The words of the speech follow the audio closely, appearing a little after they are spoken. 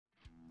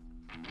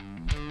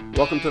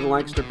Welcome to the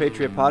Lancaster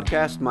Patriot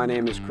podcast. My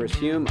name is Chris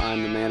Hume.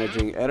 I'm the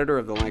managing editor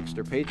of the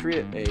Lancaster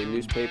Patriot, a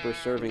newspaper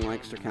serving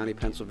Lancaster County,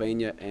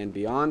 Pennsylvania, and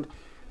beyond.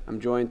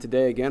 I'm joined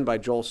today again by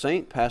Joel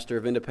Saint, pastor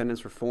of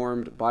Independence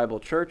Reformed Bible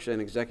Church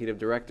and executive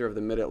director of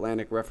the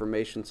Mid-Atlantic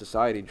Reformation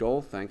Society.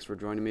 Joel, thanks for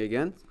joining me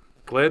again.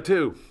 Glad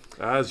to,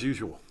 as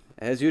usual.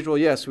 As usual,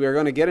 yes, we are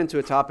going to get into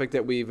a topic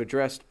that we've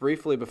addressed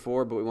briefly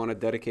before, but we want to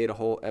dedicate a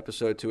whole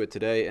episode to it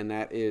today, and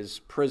that is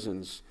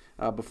prisons.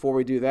 Before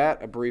we do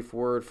that, a brief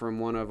word from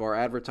one of our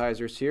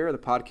advertisers here. The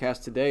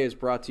podcast today is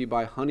brought to you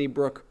by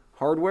Honeybrook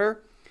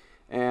Hardware,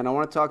 and I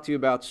want to talk to you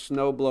about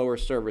snowblower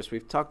service.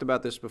 We've talked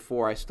about this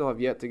before. I still have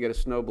yet to get a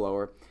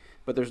snowblower,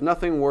 but there's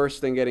nothing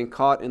worse than getting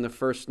caught in the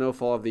first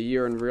snowfall of the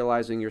year and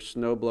realizing your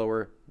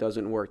snowblower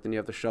doesn't work. Then you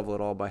have to shovel it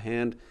all by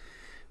hand,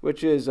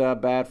 which is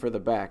bad for the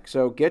back.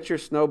 So get your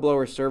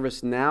snowblower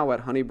service now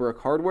at Honeybrook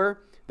Hardware.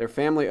 They're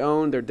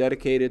family-owned. They're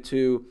dedicated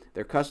to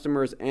their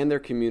customers and their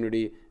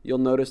community. You'll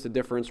notice the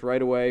difference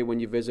right away when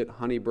you visit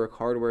Honeybrook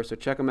Hardware. So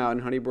check them out in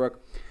Honeybrook,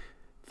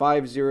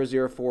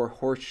 5004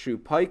 Horseshoe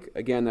Pike.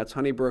 Again, that's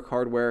Honeybrook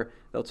Hardware.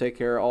 They'll take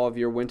care of all of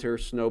your winter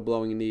snow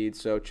blowing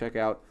needs. So check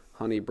out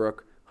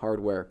Honeybrook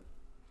Hardware.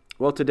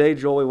 Well, today,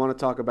 Joel, we want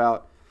to talk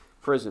about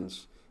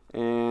prisons.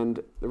 And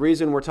the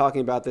reason we're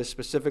talking about this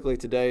specifically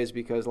today is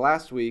because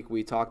last week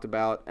we talked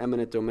about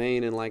eminent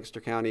domain in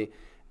Lancaster County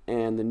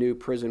and the new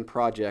prison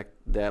project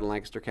that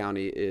Lancaster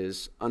County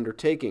is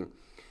undertaking.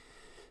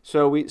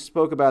 So we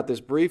spoke about this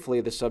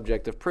briefly, the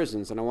subject of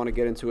prisons, and I want to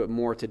get into it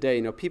more today.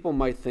 You know, people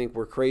might think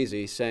we're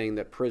crazy saying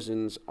that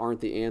prisons aren't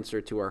the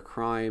answer to our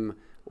crime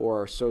or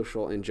our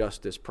social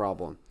injustice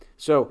problem.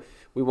 So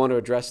we want to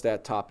address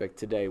that topic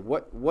today.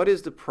 What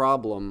is the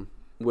problem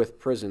with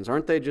prisons?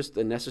 Aren't they just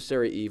a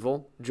necessary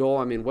evil? Joel,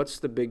 I mean, what's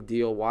the big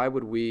deal? Why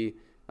would we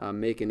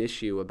make an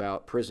issue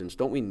about prisons?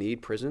 Don't we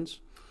need prisons?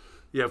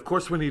 Yeah, of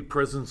course we need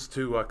prisons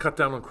to cut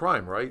down on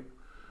crime, right?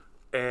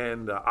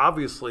 And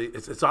obviously,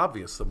 it's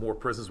obvious the more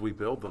prisons we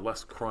build, the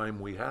less crime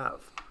we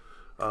have.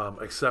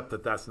 Except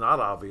that that's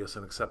not obvious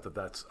and except that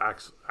that's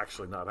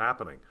actually not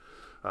happening.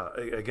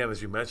 Again,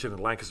 as you mentioned,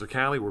 in Lancaster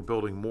County, we're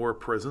building more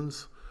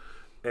prisons.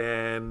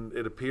 And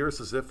it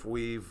appears as if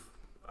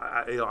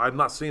I'm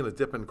not seeing a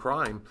dip in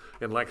crime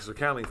in Lancaster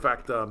County. In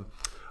fact,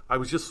 I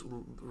was just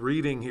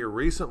reading here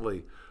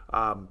recently,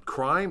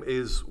 crime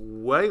is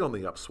way on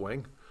the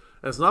upswing.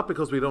 And it's not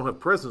because we don't have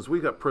prisons.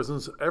 We got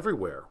prisons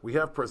everywhere. We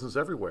have prisons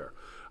everywhere.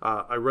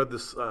 I read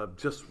this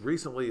just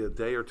recently, a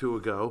day or two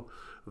ago,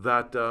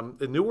 that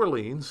in New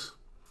Orleans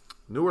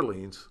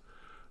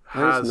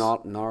has...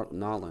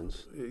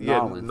 Nolans.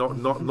 Yeah,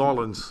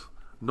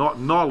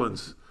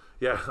 Nolans.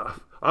 Yeah,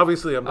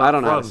 obviously I'm not from... I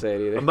don't know how to say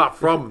it either. I'm not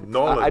from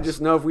Nolans. I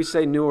just know if we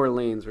say New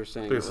Orleans, we're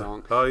saying it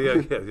wrong. Oh,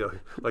 yeah.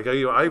 Like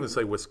I even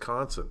say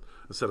Wisconsin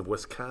instead of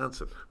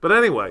Wisconsin. But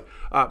anyway...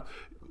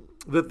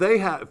 that they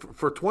have,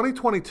 for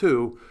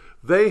 2022,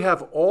 they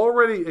have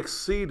already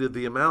exceeded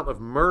the amount of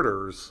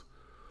murders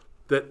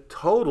that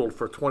totaled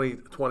for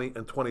 2020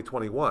 and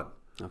 2021.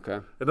 Okay.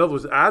 In other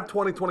words, add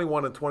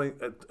 2021 and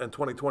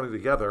 2020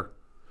 together,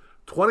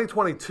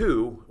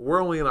 2022,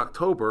 we're only in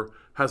October,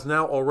 has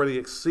now already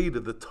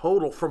exceeded the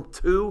total from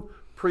 2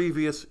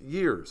 previous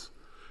years.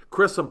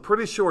 Chris, I'm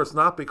pretty sure it's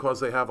not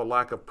because they have a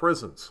lack of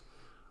prisons.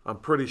 I'm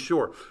pretty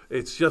sure.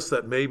 It's just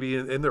that maybe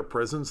in their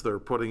prisons they're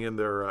putting in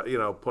their, I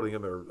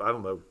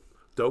don't know,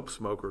 dope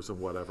smokers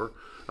and whatever,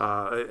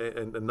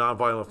 and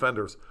nonviolent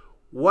offenders,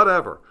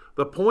 whatever.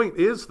 The point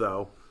is,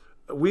 though,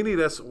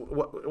 here's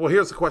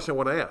the question I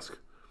want to ask.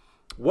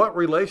 What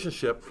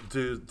relationship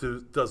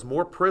does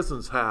more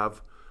prisons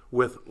have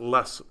with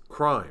less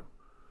crime?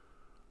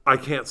 I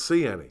can't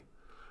see any.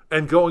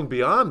 And going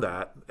beyond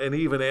that, and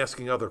even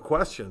asking other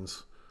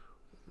questions,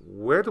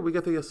 where do we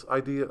get this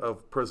idea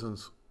of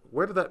prisons?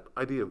 Where did that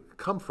idea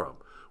come from?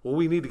 Well,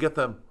 we need to get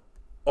them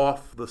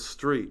off the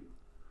street.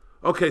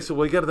 Okay, so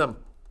we get them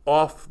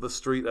off the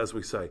street, as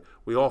we say.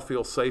 We all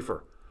feel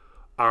safer.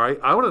 All right,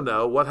 I want to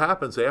know what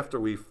happens after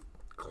we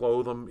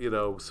clothe them,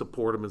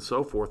 support them and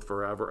so forth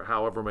for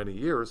however many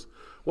years.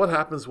 What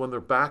happens when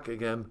they're back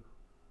again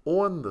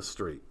on the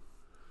street?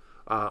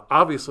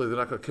 Obviously, they're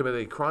not going to commit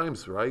any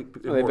crimes, right?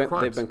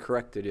 They've been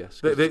corrected, yes.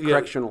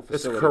 Correctional facility.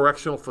 It's a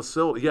correctional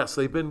facility. Yes,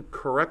 they've been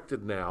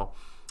corrected now.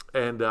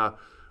 And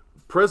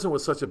prison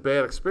was such a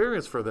bad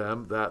experience for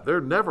them that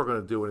they're never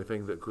going to do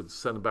anything that could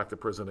send them back to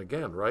prison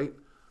again, right?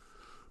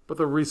 But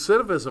the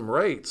recidivism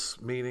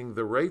rates, meaning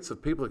the rates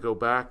of people that go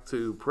back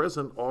to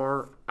prison,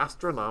 are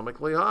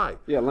astronomically high.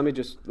 Yeah, let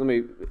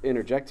me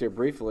interject here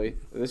briefly.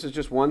 This is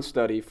just one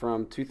study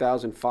from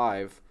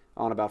 2005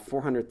 on about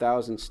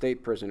 400,000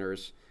 state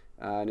prisoners,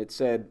 and it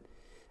said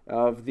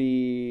of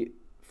the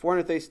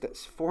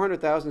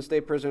 400,000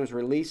 state prisoners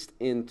released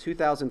in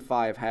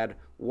 2005 had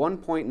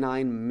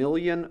 1.9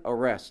 million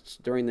arrests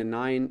during the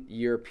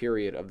 9-year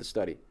period of the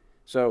study.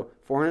 So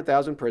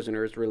 400,000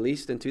 prisoners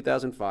released in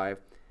 2005,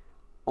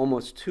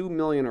 almost 2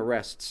 million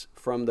arrests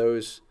from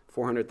those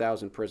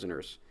 400,000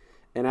 prisoners.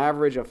 An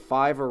average of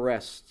 5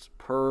 arrests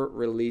per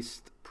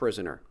released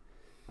prisoner.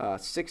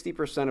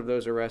 60% of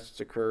those arrests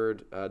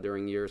occurred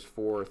during years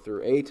 4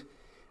 through 8.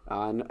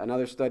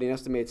 Another study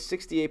estimates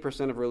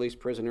 68% of released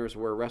prisoners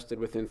were arrested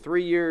within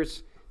 3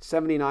 years,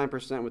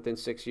 79% within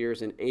 6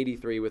 years, and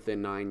 83%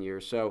 within 9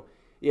 years. So,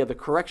 yeah, the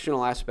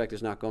correctional aspect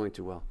is not going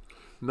too well.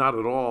 Not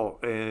at all.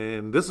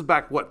 And this is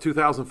back,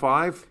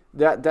 2005?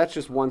 That's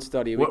just one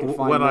study. We can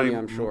find many,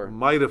 I'm sure.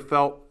 Might have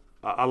felt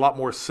a lot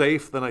more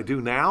safe than I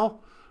do now.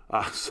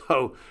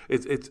 So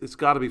it's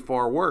got to be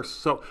far worse.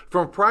 So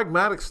from a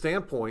pragmatic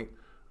standpoint,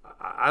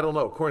 I don't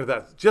know. According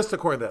to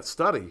that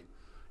study,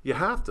 you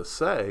have to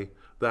say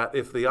that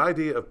if the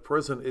idea of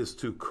prison is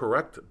to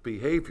correct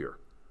behavior,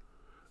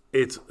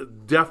 it's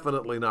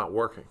definitely not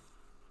working.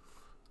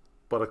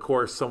 But of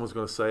course, someone's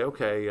going to say,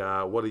 "Okay,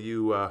 what are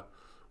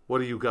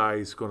you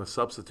guys going to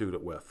substitute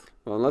it with?"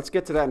 Well, let's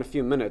get to that in a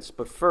few minutes.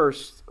 But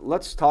first,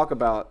 let's talk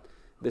about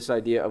this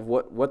idea of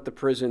what the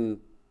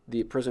prison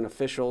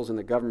officials and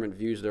the government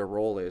views their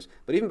role is.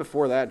 But even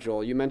before that,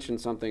 Joel, you mentioned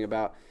something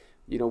about,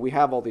 we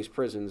have all these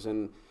prisons,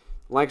 and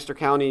Lancaster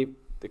County,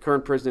 the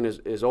current prison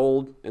is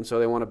old, and so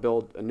they want to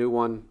build a new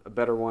one, a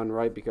better one,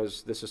 right?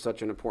 Because this is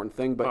such an important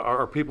thing. But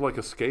are people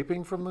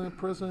escaping from the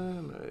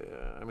prison?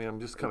 I mean, I'm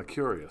just kind of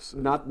curious.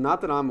 Not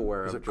that I'm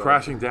aware of. Is it Joel.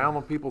 crashing down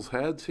on people's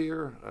heads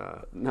here?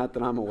 Not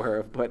that I'm aware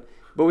of, but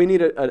we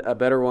need a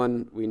better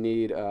one. We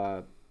need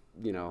a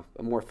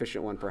more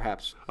efficient one,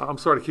 perhaps. I'm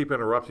sorry to keep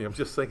interrupting. I'm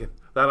just thinking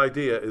that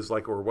idea is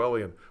like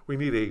Orwellian. We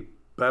need a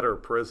better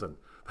prison.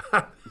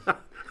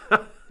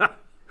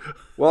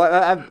 Well,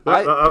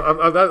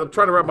 I'm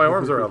trying to wrap my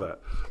arms around that.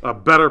 A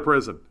better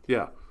prison,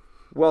 yeah.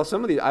 Well,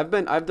 some of these I've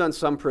done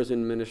some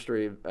prison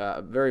ministry,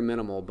 very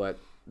minimal, but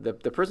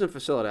the prison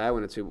facility I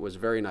went into was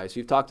very nice.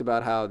 You've talked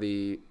about how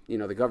the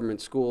government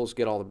schools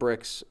get all the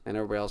bricks and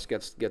everybody else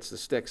gets the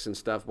sticks and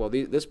stuff. Well,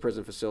 this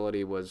prison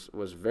facility was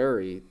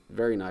very,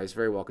 very nice,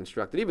 very well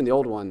constructed. Even the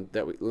old one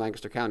that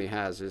Lancaster County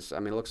has it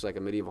looks like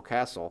a medieval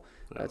castle.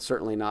 Yeah. It's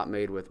certainly not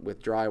made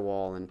with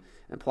drywall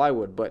and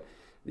plywood, but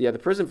yeah, the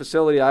prison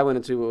facility I went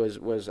into was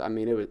it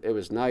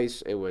was nice.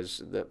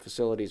 The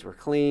facilities were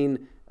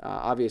clean.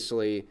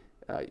 Obviously,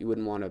 you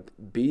wouldn't want to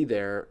be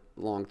there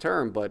long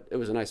term, but it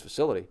was a nice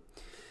facility.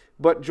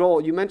 But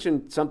Joel, you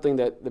mentioned something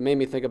that made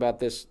me think about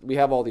this. We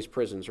have all these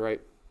prisons, right?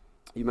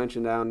 You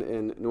mentioned down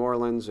in New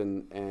Orleans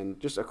and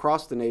just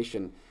across the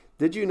nation.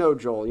 Did you know,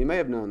 Joel, you may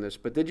have known this,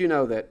 but did you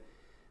know that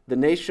the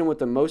nation with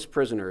the most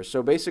prisoners,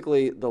 so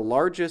basically the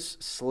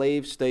largest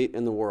slave state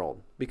in the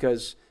world,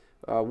 because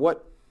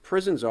what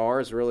prisons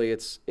is really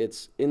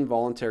it's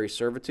involuntary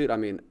servitude. I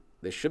mean,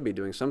 they should be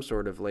doing some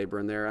sort of labor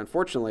in there.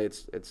 Unfortunately,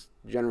 it's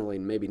generally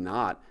maybe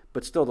not,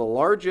 but still the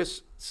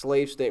largest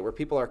slave state where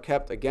people are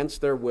kept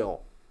against their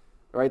will,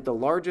 right? The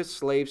largest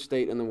slave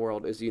state in the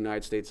world is the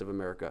United States of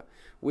America.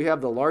 We have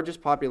the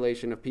largest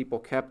population of people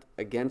kept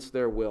against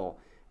their will.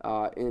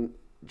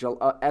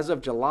 As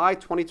of July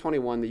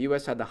 2021, the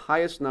U.S. had the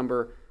highest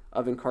number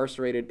of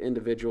incarcerated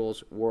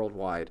individuals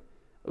worldwide,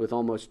 with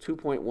almost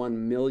 2.1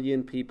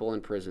 million people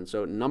in prison.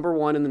 So number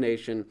one in the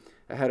nation,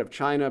 ahead of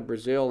China,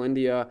 Brazil,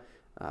 India,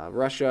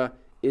 Russia,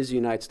 is the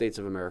United States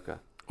of America.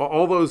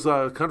 All those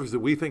countries that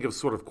we think of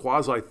sort of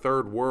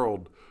quasi-third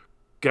world,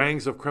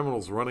 gangs of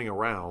criminals running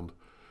around,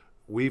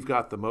 we've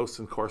got the most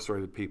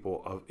incarcerated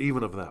people of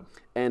them.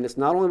 And it's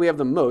not only we have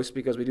the most,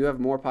 because we do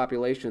have more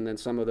population than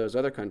some of those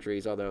other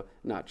countries, although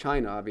not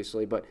China,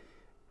 obviously, but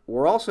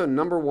we're also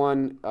number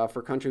one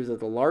for countries with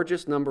the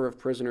largest number of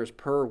prisoners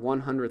per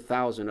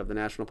 100,000 of the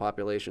national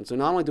population. So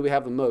not only do we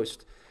have the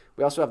most,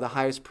 we also have the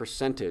highest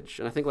percentage.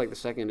 And I think the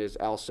second is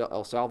El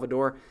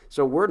Salvador.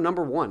 So we're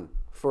number one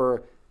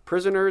for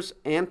prisoners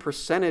and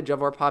percentage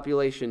of our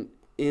population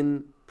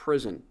in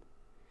prison.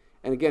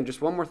 And again,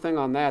 just one more thing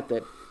on that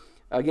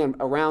again,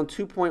 around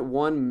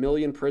 2.1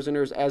 million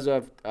prisoners as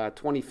of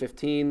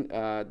 2015,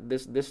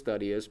 this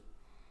study is.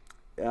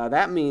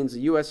 That means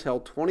the U.S.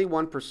 held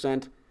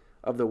 21%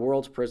 of the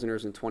world's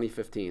prisoners in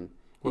 2015.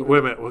 Wait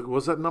a minute, what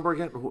was that number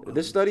again?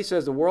 This study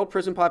says the World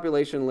Prison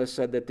Population List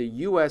said that the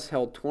U.S.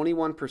 held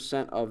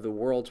 21% of the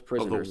world's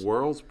prisoners. Of the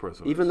world's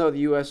prisoners? Even though the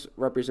U.S.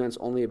 represents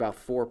only about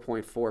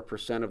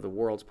 4.4% of the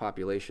world's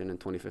population in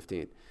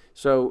 2015.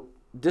 So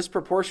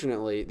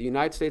disproportionately, the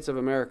United States of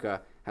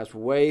America has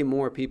way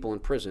more people in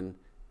prison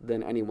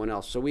than anyone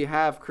else. So we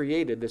have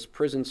created this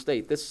prison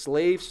state, this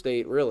slave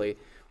state really,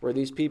 where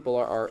these people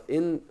are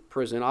in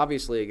prison,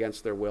 obviously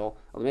against their will.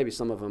 Well, maybe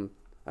some of them,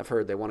 I've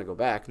heard they want to go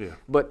back. Yeah.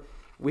 But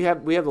we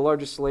have the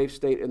largest slave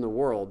state in the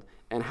world.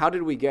 And how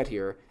did we get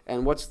here?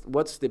 And what's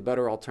the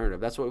better alternative?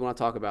 That's what we want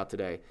to talk about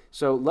today.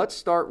 So let's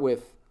start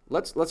with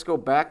let's go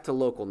back to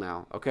local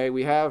now. Okay,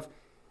 we have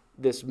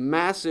this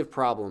massive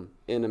problem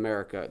in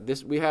America.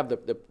 We have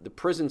the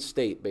prison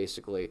state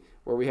basically,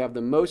 where we have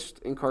the most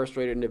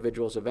incarcerated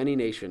individuals of any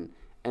nation,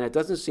 and it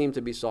doesn't seem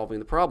to be solving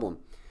the problem.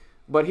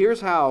 But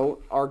here's how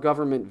our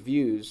government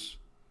views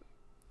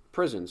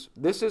prisons.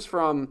 This is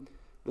from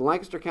the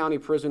Lancaster County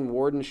Prison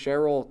Warden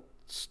Cheryl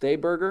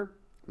Stayberger.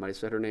 I might have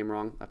said her name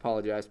wrong. I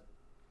apologize.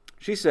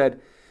 She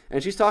said,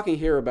 and she's talking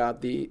here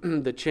about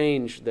the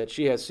change that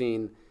she has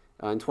seen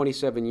in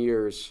 27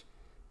 years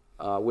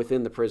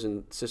within the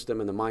prison system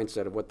and the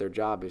mindset of what their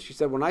job is. She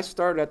said, when I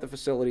started at the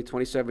facility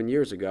 27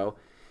 years ago,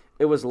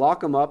 it was lock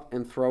them up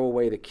and throw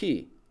away the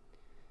key.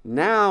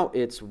 Now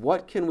it's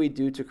what can we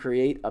do to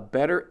create a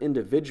better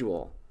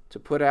individual to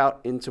put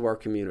out into our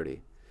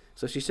community.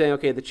 So she's saying,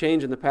 okay, the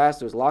change in the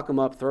past was lock them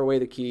up, throw away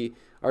the key.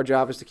 Our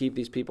job is to keep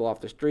these people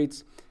off the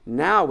streets.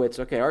 Now it's,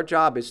 okay, our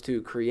job is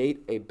to create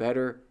a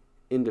better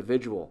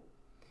individual.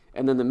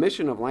 And then the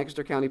mission of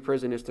Lancaster County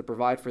Prison is to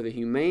provide for the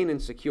humane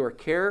and secure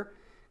care,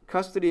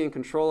 custody, and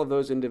control of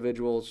those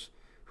individuals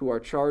who are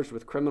charged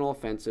with criminal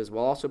offenses,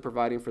 while also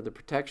providing for the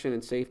protection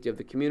and safety of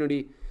the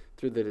community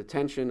through the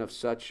detention of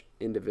such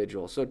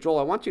individuals. So, Joel,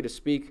 I want you to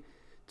speak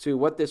to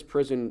what this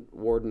prison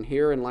warden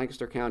here in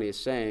Lancaster County is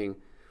saying,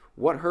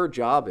 what her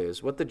job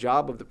is, what the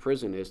job of the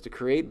prison is to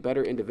create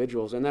better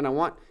individuals. And then I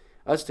want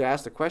us to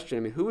ask the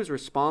question, who is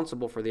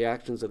responsible for the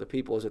actions of the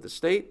people? Is it the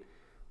state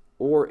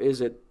or is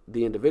it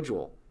the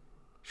individual?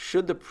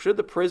 Should the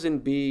prison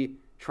be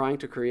trying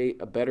to create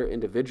a better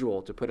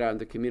individual to put out in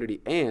the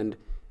community? And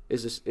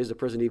is the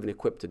prison even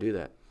equipped to do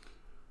that?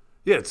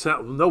 Yeah, it's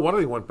no wonder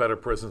they want better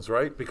prisons,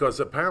 right? Because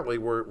apparently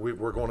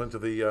we're going into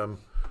the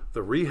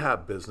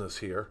rehab business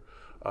here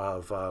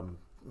of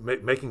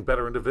making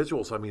better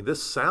individuals. I mean,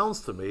 this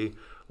sounds to me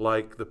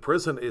like the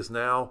prison is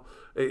now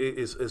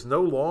is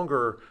no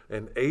longer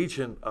an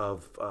agent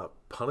of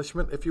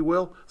punishment, if you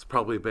will. It's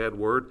probably a bad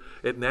word.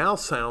 It now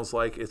sounds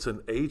like it's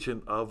an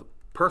agent of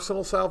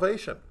personal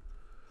salvation.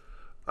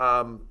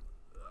 I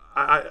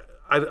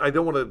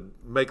don't want to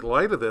make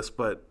light of this,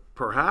 but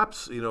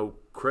perhaps,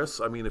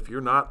 Chris, if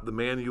you're not the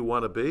man you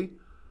want to be,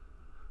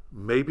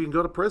 maybe you can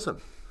go to prison.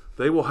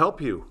 They will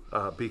help you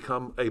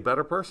become a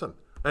better person.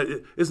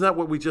 Isn't that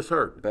what we just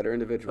heard? Better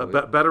individual.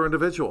 Better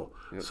individual.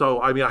 Yep. So,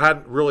 I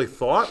hadn't really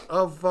thought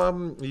of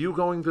you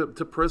going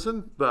to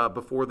prison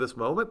before this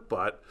moment,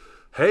 but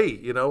hey,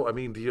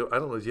 do you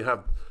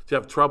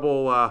have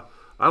trouble?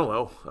 I don't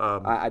know.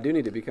 I do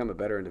need to become a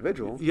better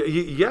individual.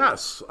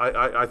 Yes,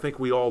 I think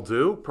we all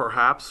do.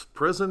 Perhaps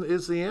prison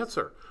is the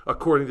answer,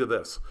 according to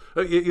this.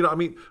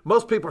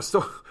 Most people are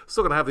still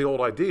going to have the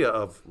old idea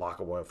of lock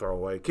away, throw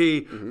away a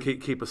key,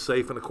 keep us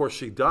safe. And of course,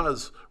 she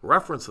does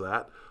reference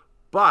that.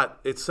 But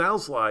it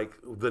sounds like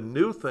the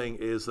new thing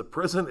is the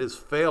prison is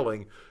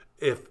failing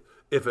if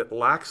it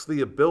lacks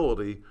the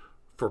ability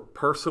for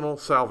personal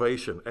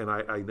salvation. And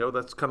I know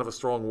that's kind of a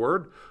strong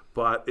word,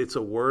 but it's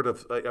a word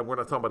of, we're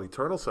not talking about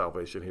eternal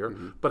salvation here,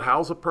 but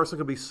how's a person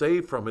going to be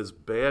saved from his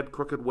bad,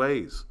 crooked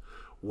ways?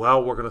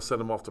 Well, we're going to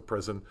send him off to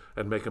prison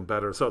and make him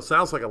better. So it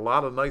sounds like a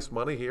lot of nice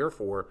money here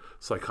for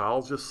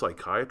psychologists,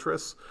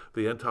 psychiatrists,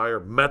 the entire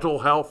mental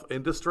health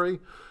industry,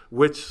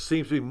 which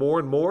seems to be more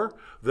and more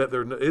that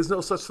there is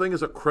no such thing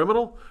as a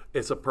criminal.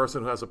 It's a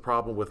person who has a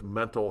problem with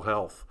mental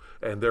health,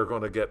 and they're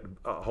going to get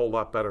a whole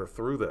lot better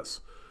through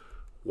this.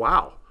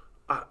 Wow.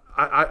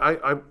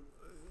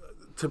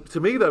 To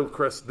me, though,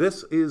 Chris,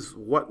 this is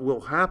what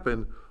will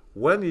happen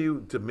when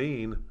you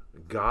demean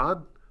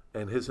God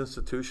and his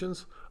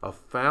institutions of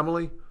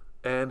family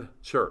and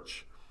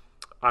church.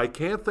 I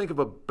can't think of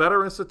a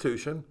better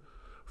institution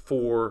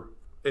for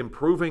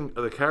improving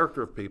the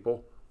character of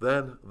people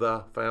than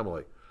the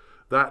family.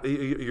 That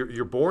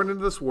you're born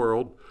into this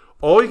world,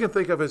 all you can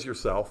think of is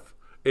yourself.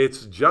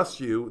 It's just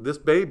you. This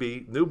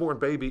baby, newborn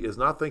baby, is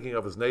not thinking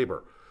of his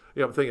neighbor.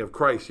 I'm thinking of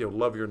Christ,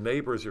 love your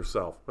neighbor as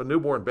yourself. A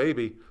newborn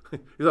baby, he's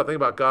not thinking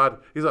about God,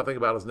 he's not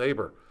thinking about his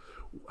neighbor.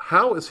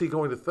 How is he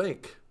going to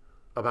think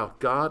about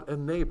God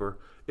and neighbor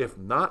if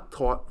not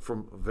taught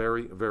from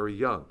very, very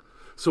young?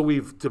 So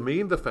we've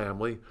demeaned the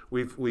family.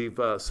 We've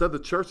said the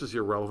church is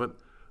irrelevant.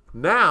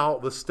 Now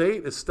the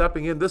state is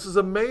stepping in. This is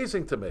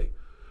amazing to me.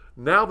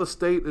 Now the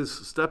state is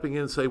stepping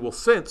in and say, well,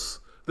 since,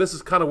 this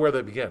is kind of where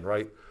they begin,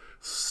 right?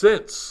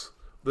 Since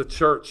the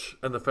church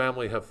and the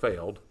family have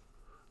failed,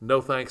 no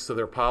thanks to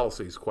their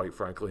policies, quite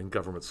frankly, in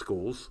government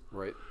schools.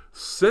 Right.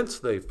 Since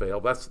they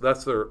failed,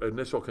 that's their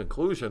initial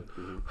conclusion.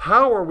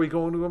 How are we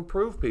going to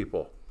improve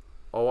people?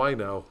 Oh, I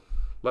know.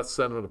 Let's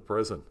send them to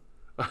prison.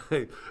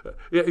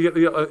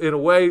 In a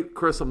way,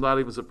 Chris, I'm not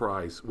even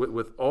surprised.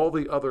 With all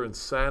the other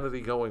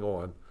insanity going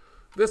on,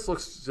 this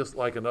looks just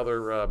like another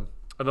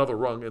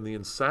rung in the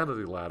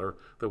insanity ladder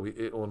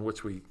on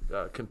which we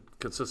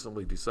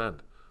consistently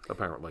descend,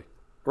 apparently.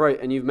 Right,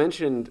 and you've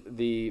mentioned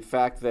the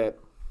fact that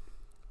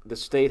the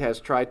state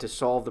has tried to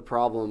solve the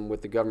problem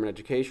with the government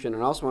education,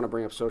 and I also want to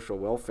bring up social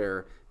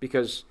welfare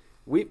because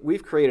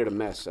we've created a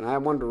mess. And I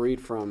wanted to read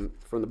from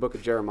the book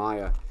of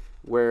Jeremiah,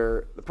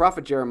 where the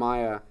prophet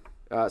Jeremiah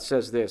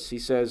says this. He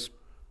says,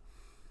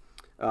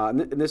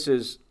 and this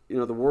is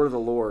the word of the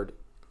Lord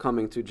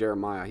coming to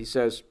Jeremiah. He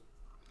says,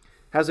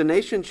 "Has a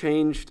nation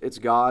changed its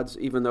gods,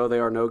 even though they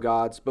are no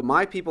gods? But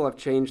my people have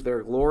changed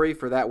their glory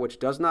for that which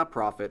does not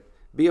profit.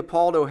 Be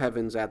appalled, O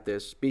heavens, at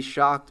this. Be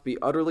shocked, be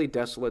utterly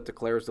desolate,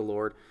 declares the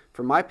Lord.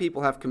 For my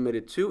people have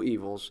committed two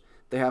evils.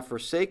 They have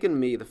forsaken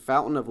me, the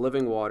fountain of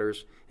living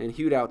waters, and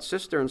hewed out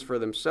cisterns for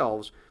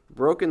themselves,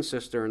 broken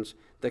cisterns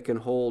that can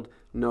hold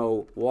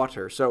no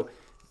water." So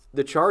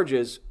the charge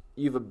is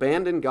you've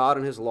abandoned God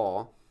and his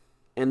law,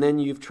 and then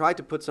you've tried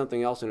to put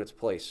something else in its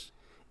place.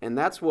 And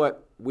that's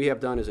what we have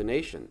done as a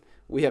nation.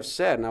 We have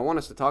said, and I want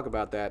us to talk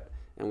about that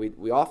and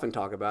we often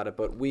talk about it,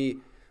 but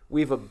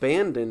we've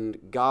abandoned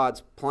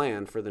God's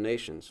plan for the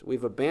nations.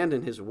 We've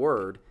abandoned his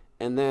word,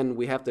 and then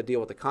we have to deal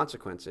with the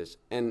consequences.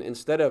 And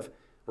instead of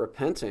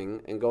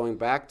repenting and going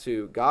back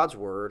to God's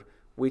word,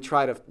 we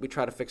try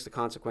to fix the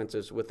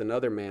consequences with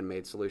another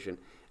man-made solution.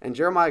 And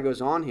Jeremiah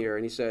goes on here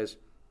and he says,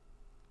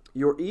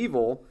 your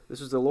evil,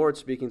 this is the Lord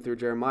speaking through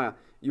Jeremiah,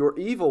 your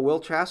evil will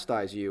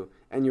chastise you,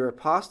 and your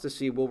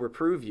apostasy will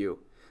reprove you.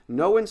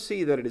 Know and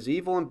see that it is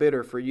evil and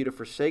bitter for you to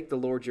forsake the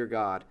Lord your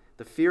God.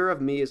 The fear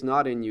of me is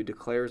not in you,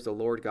 declares the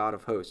Lord God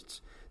of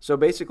hosts. So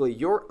basically,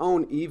 your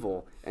own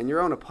evil and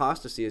your own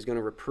apostasy is going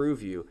to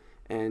reprove you,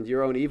 and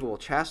your own evil will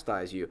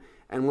chastise you.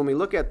 And when we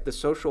look at the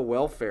social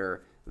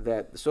welfare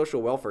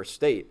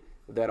state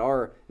that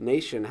our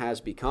nation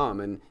has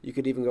become, and you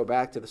could even go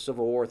back to the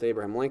Civil War with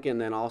Abraham Lincoln,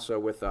 then also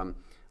with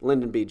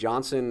Lyndon B.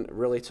 Johnson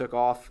really took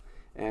off,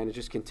 and it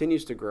just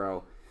continues to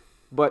grow.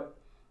 But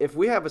if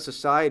we have a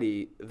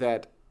society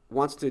that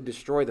wants to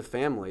destroy the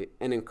family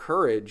and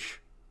encourage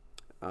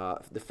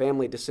the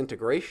family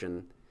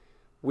disintegration,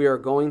 we are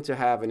going to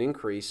have an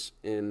increase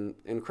in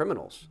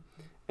criminals.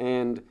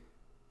 And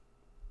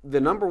the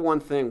number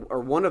one thing, or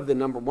one of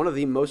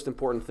the most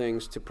important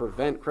things to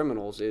prevent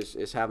criminals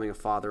is having a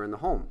father in the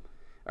home.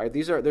 All right,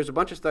 there's a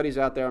bunch of studies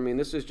out there. I mean,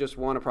 this is just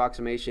one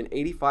approximation.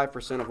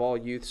 85% of all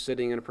youth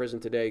sitting in a prison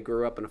today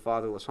grew up in a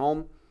fatherless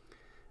home.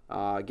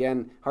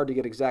 Again, hard to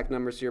get exact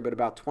numbers here, but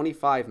about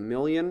 25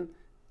 million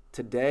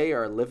today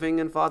are living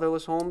in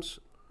fatherless homes,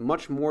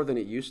 much more than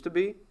it used to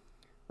be.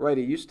 Right,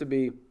 it used to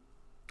be,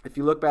 if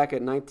you look back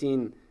at in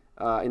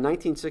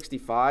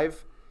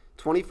 1965,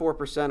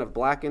 24% of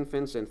black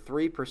infants and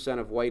 3%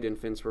 of white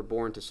infants were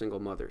born to single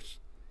mothers.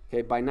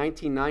 Okay, by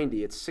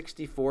 1990, it's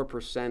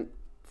 64%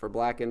 for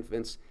black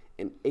infants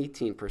and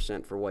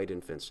 18% for white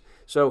infants.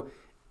 So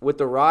with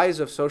the rise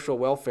of social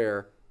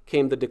welfare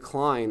came the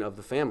decline of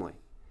the family.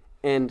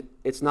 And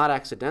it's not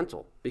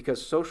accidental,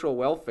 because social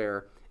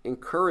welfare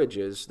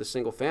encourages the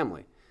single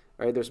family.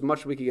 Right, there's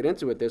much we could get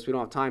into with this. We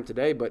don't have time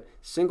today, but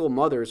single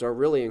mothers are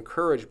really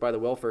encouraged by the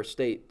welfare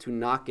state to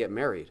not get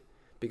married,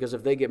 because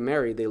if they get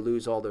married, they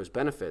lose all those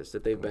benefits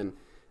that they've been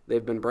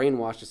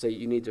brainwashed to say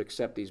you need to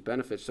accept these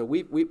benefits. So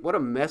what a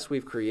mess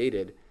we've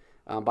created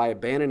by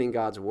abandoning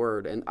God's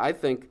word. And I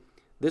think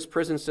this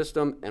prison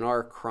system and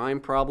our crime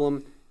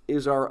problem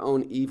is our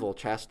own evil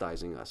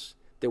chastising us,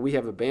 that we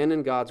have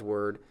abandoned God's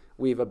word.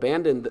 We've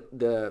abandoned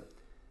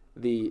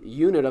the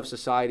unit of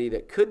society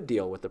that could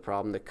deal with the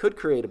problem, that could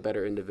create a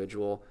better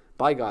individual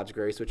by God's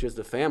grace, which is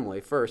the family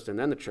first and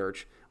then the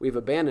church. We've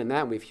abandoned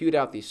that, and we've hewed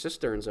out these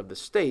cisterns of the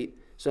state,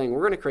 saying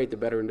we're going to create the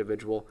better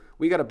individual.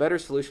 We got a better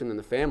solution than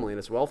the family and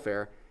its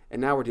welfare, and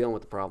now we're dealing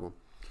with the problem.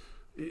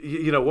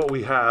 You know, what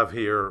we have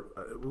here,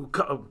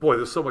 boy,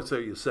 there's so much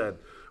there you said.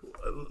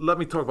 Let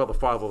me talk about the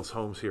fatherless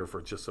homes here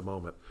for just a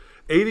moment.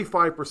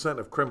 85%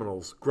 of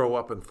criminals grow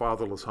up in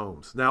fatherless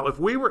homes. Now,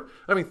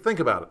 think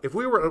about it. If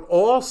we were at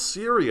all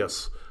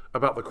serious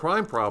about the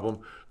crime problem,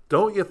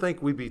 don't you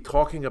think we'd be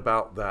talking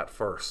about that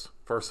first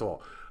of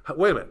all?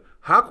 Wait a minute.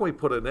 How can we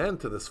put an end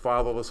to this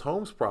fatherless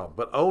homes problem?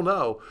 But oh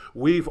no,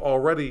 we've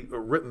already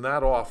written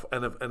that off,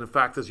 and in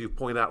fact, as you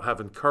point out, have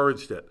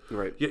encouraged it.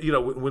 Right. You know,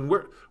 when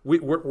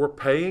we're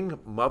paying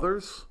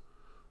mothers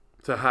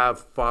to have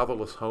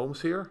fatherless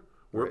homes here.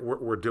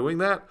 We're doing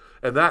that,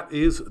 and that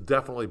is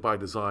definitely by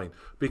design,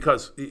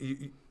 because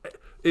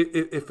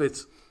if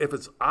it's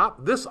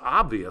this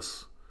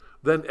obvious,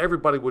 then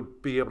everybody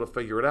would be able to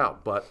figure it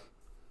out. But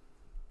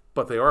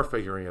they are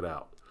figuring it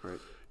out. Right.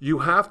 You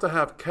have to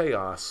have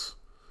chaos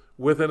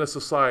within a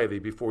society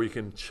before you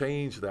can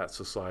change that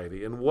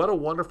society. And what a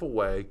wonderful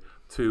way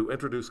to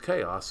introduce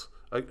chaos.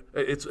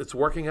 It's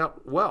working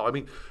out well. I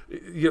mean,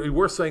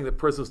 we're saying that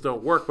prisons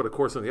don't work, but of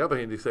course, on the other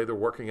hand, you say they're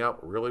working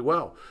out really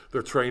well.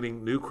 They're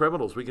training new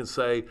criminals. We can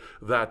say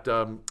that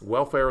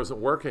welfare isn't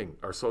working.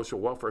 Our social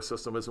welfare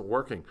system isn't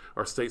working.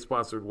 Our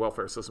state-sponsored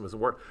welfare system isn't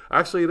working.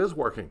 Actually, it is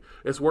working.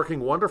 It's working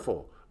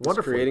wonderfully. It's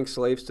creating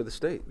slaves to the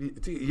state.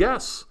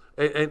 Yes.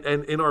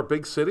 And in our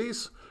big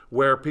cities,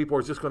 where people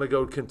are just going to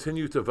go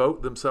continue to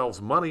vote themselves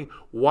money,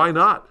 why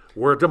not?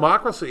 We're a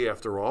democracy,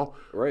 after all.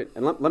 Right.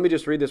 And let me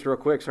just read this real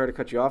quick. Sorry to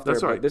cut you off there.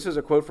 That's right. But this is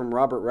a quote from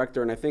Robert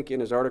Rector, and I think in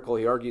his article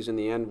he argues in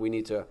the end we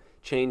need to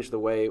change the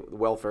way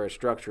welfare is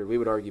structured. We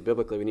would argue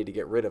biblically we need to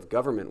get rid of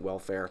government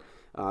welfare.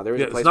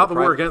 It's not that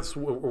we're against.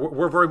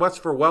 We're very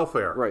much for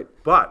welfare. Right.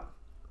 But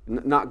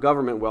not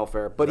government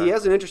welfare. But he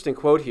has an interesting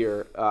quote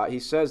here. He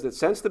says that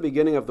since the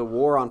beginning of the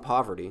war on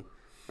poverty,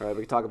 all right,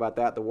 we can talk about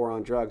that, the war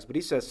on drugs. But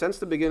he says, since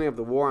the beginning of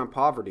the war on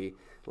poverty,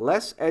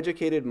 less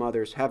educated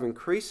mothers have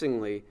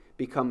increasingly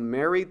become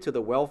married to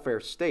the welfare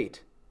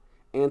state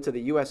and to the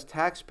U.S.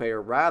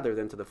 taxpayer rather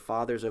than to the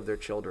fathers of their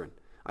children.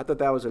 I thought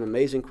that was an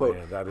amazing quote.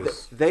 Yeah, that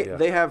is.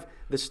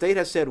 The state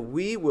has said,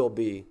 we will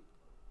be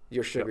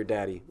your sugar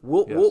daddy.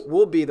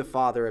 We'll be the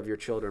father of your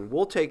children.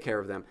 We'll take care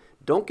of them.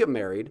 Don't get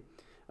married.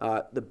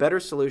 The better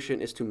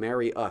solution is to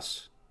marry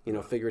us,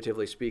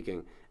 figuratively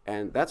speaking.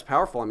 And that's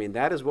powerful. I mean,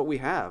 that is what we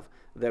have.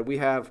 That we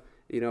have,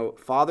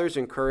 fathers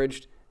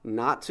encouraged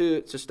not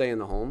to stay in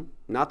the home,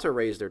 not to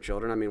raise their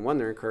children. I mean, one,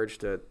 they're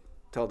encouraged to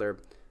tell the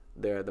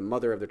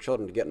mother of their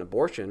children to get an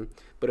abortion.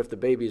 But if the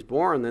baby's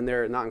born, then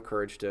they're not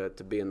encouraged to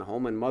be in the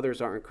home, and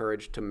mothers aren't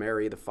encouraged to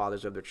marry the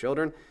fathers of their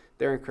children.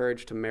 They're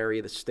encouraged to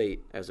marry the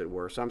state, as it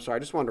were. So I'm sorry, I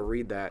just wanted to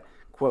read that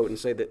quote and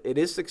say that it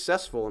is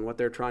successful in what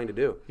they're trying to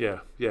do. Yeah,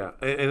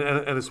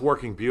 and it's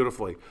working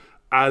beautifully.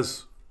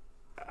 As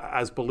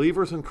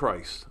believers in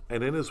Christ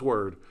and in His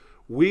Word,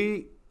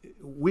 we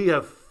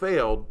have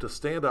failed to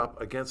stand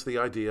up against the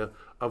idea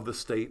of the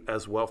state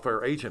as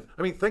welfare agent.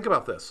 I mean, think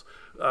about this.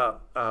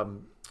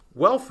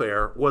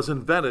 Welfare was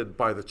invented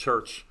by the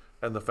church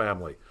and the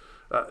family.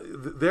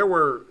 There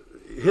were,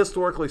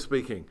 historically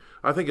speaking,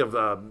 I think of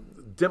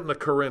Dimna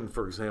Karin,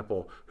 for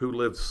example, who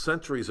lived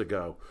centuries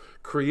ago,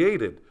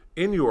 created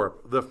in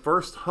Europe the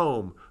first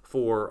home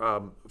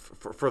for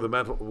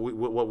the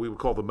what we would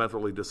call the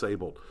mentally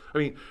disabled. I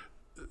mean,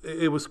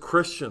 it was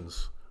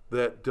Christians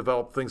that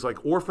developed things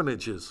like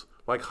orphanages,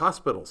 like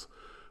hospitals.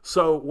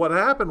 So what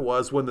happened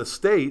was, when the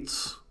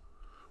states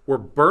were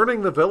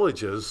burning the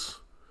villages,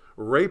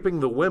 raping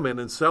the women,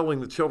 and selling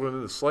the children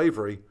into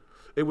slavery,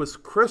 it was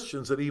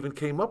Christians that even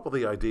came up with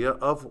the idea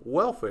of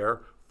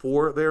welfare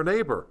for their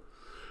neighbor.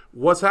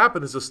 What's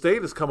happened is the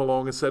state has come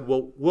along and said,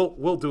 well,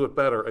 we'll do it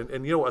better.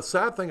 And you know, a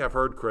sad thing I've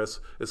heard,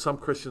 Chris, is some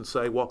Christians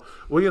say, well,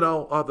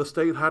 the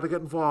state had to get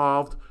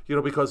involved,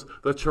 because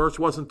the church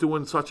wasn't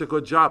doing such a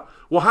good job.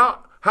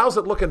 Well, how's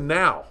it looking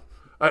now?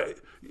 I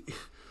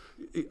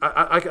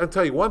can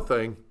tell you one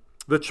thing: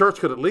 the church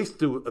could at least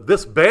do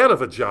this bad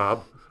of a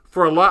job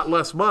for a lot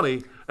less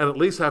money, and at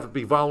least have it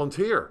be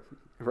volunteer.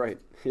 Right.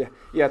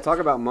 Yeah. Talk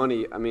about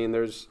money. I mean,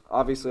 there's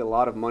obviously a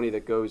lot of money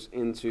that goes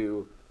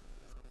into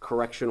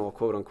correctional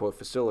quote unquote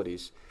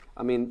facilities.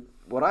 I mean,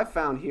 what I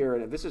found here,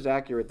 and if this is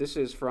accurate, this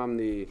is from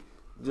the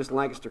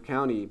Lancaster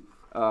County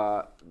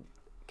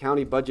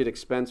budget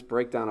expense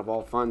breakdown of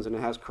all funds, and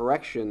it has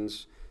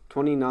corrections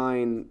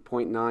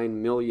 $29.9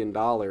 million,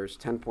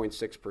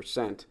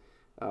 10.6%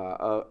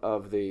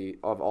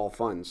 of all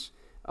funds.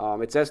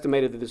 It's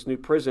estimated that this new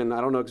prison,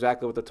 I don't know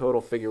exactly what the total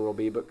figure will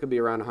be, but could be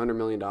around $100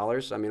 million.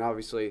 I mean,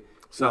 obviously,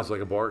 sounds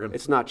like a bargain.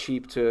 It's not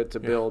cheap to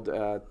build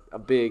a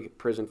big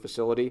prison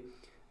facility.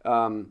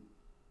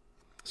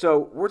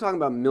 So we're talking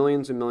about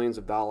millions and millions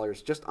of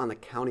dollars just on the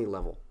county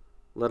level,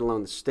 let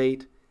alone the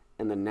state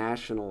and the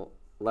national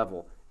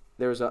level.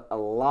 There's a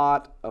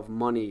lot of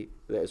money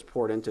that is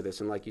poured into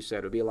this, and like you said,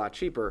 it would be a lot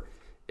cheaper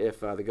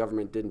if the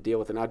government didn't deal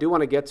with it. Now, I do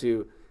want to get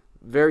to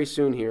very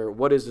soon here,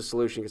 what is the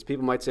solution? Because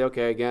people might say,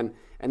 okay, again,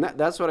 and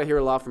that's what I hear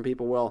a lot from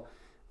people. Well,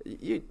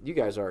 you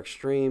guys are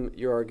extreme.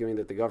 You're arguing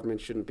that the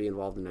government shouldn't be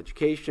involved in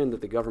education,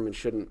 that the government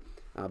shouldn't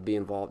be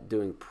involved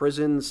doing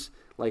prisons.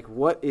 Like,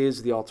 what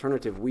is the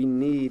alternative? We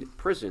need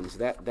prisons.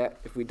 That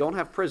if we don't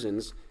have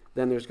prisons,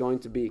 then there's going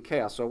to be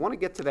chaos. So I want to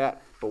get to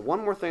that. But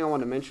one more thing I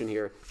want to mention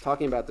here,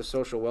 talking about the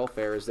social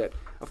welfare, is that,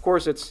 of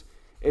course, it's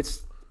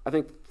I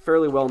think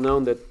fairly well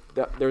known that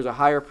there's a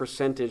higher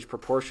percentage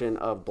proportion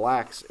of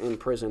blacks in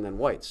prison than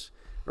whites,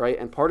 right?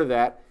 And part of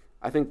that,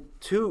 I think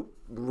two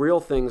real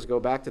things go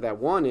back to that.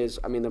 One is,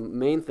 I mean, the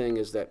main thing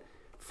is that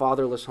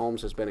fatherless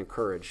homes has been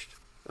encouraged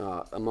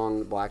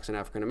among blacks and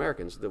African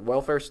Americans. The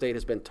welfare state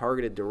has been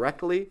targeted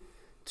directly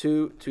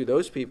to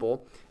those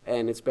people,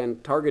 and it's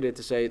been targeted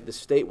to say the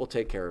state will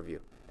take care of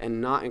you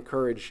and not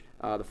encourage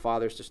the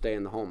fathers to stay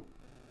in the home.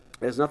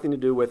 It has nothing to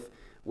do with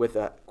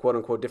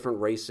quote-unquote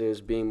different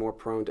races being more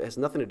prone to, it has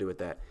nothing to do with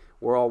that.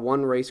 We're all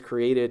one race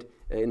created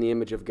in the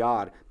image of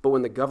God. But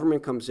when the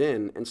government comes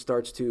in and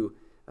starts to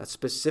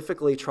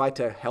specifically try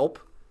to help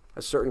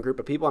a certain group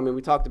of people, I mean,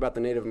 we talked about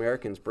the Native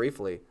Americans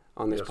briefly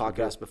on this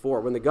podcast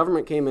before. When the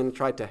government came in and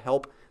tried to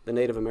help the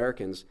Native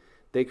Americans,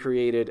 they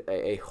created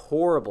a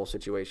horrible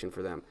situation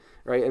for them,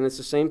 right? And it's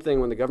the same thing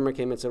when the government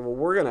came in and said, well,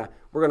 we're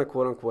gonna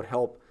quote-unquote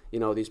help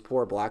these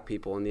poor black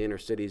people in the inner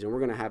cities, and we're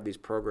going to have these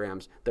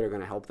programs that are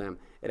going to help them.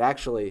 It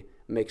actually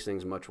makes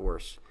things much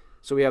worse.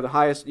 So we have the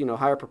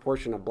higher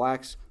proportion of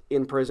blacks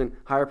in prison,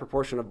 higher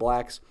proportion of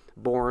blacks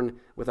born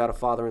without a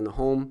father in the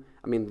home.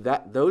 I mean,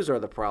 those are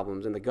the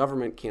problems, and the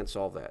government can't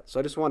solve that. So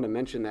I just wanted to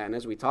mention that. And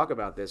as we talk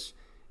about this,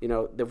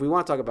 if we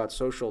want to talk about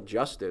social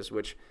justice,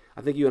 which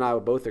I think you and I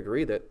would both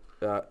agree that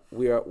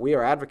we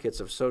are advocates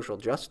of social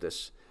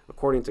justice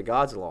according to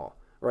God's law,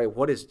 right?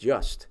 What is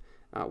just?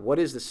 What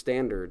is the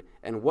standard,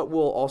 and what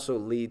will also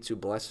lead to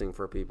blessing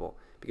for people?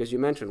 Because you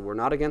mentioned we're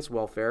not against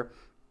welfare.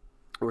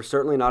 We're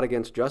certainly not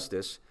against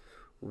justice.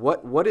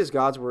 What does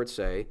God's word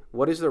say?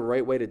 What is the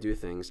right way to do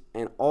things?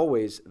 And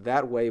always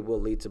that way will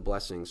lead to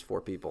blessings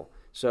for people.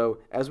 So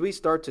as we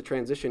start to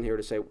transition here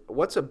to say,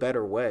 what's a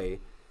better way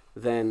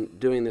than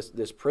doing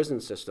this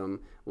prison system?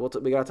 We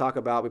probably have to talk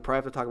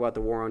about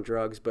the war on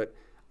drugs, but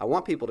I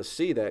want people to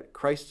see that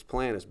Christ's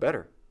plan is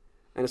better.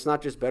 And it's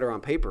not just better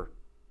on paper.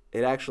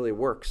 It actually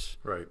works.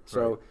 Right.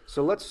 So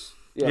let's.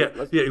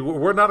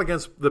 We're not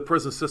against the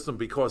prison system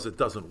because it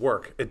doesn't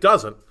work. It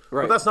doesn't.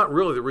 Right. But that's not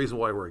really the reason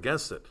why we're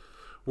against it.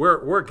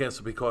 We're against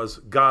it because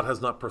God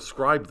has not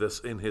prescribed this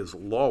in His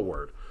law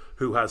word,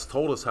 who has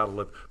told us how to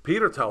live.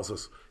 Peter tells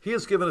us He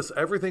has given us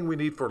everything we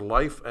need for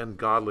life and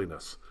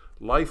godliness.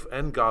 life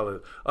and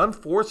godliness.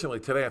 Unfortunately,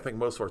 today I think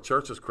most of our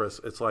churches, Chris,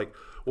 it's like,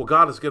 well,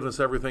 God has given us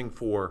everything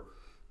for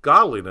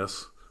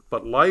godliness,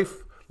 but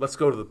life, let's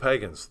go to the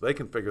pagans. They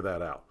can figure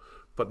that out.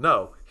 But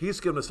no, he's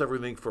given us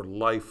everything for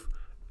life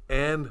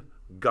and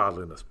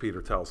godliness,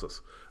 Peter tells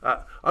us.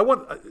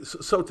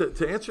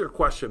 To answer your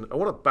question, I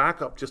want to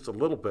back up just a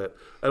little bit,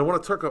 and I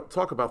want to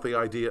talk about the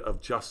idea of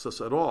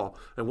justice at all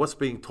and what's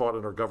being taught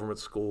in our government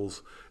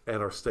schools and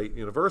our state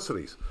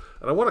universities.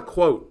 And I want to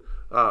quote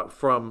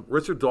from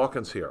Richard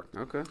Dawkins here.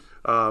 Okay.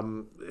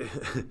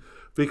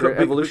 Because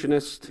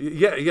evolutionist.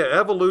 Yeah,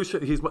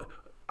 evolution.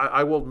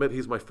 I will admit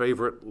he's my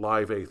favorite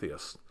live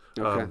atheist.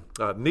 Okay.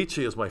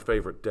 Nietzsche is my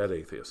favorite dead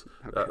atheist.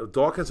 Okay.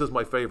 Dawkins is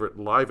my favorite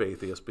live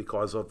atheist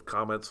because of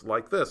comments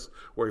like this,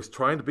 where he's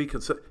trying to be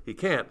consistent. He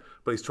can't,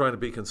 but he's trying to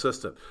be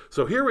consistent.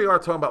 So here we are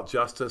talking about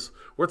justice.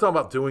 We're talking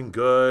about doing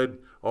good,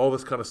 all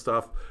this kind of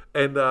stuff.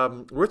 And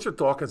Richard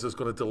Dawkins is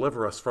going to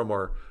deliver us from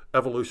our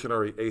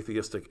evolutionary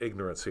atheistic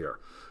ignorance here.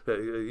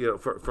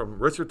 From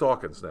Richard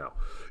Dawkins now.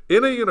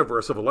 In a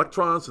universe of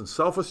electrons and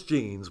selfish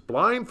genes,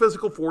 blind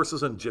physical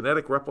forces and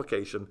genetic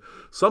replication,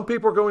 some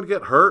people are going to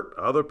get hurt,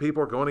 other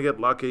people are going to get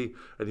lucky,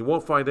 and you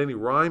won't find any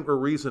rhyme or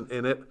reason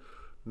in it,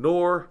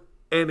 nor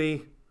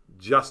any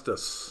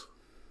justice.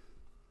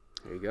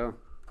 There you go.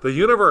 The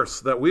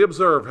universe that we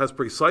observe has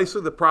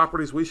precisely the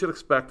properties we should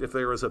expect if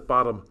there is at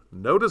bottom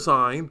no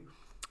design,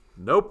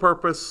 no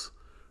purpose,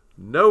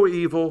 no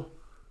evil,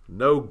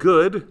 no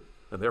good,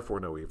 and therefore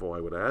no evil, I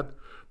would add,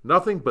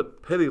 nothing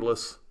but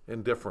pitiless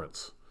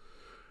indifference.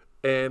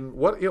 And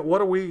what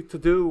are we to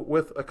do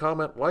with a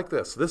comment like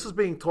this? This is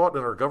being taught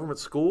in our government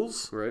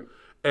schools, right,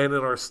 and in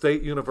our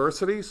state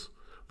universities.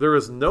 There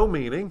is no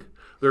meaning.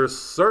 There is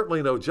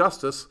certainly no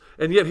justice.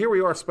 And yet here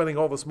we are spending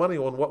all this money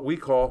on what we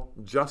call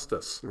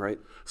justice. Right.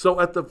 So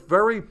at the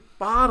very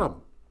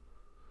bottom,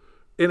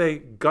 in a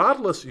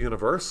godless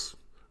universe,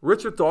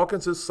 Richard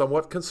Dawkins is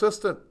somewhat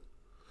consistent.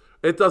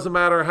 It doesn't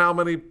matter how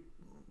many,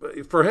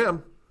 for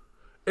him,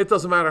 it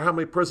doesn't matter how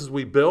many prisons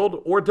we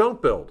build or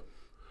don't build,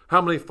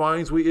 how many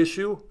fines we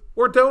issue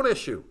or don't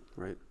issue.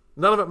 Right.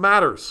 None of it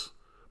matters.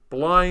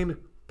 Blind,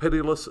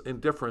 pitiless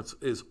indifference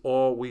is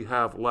all we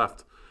have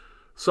left.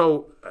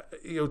 So,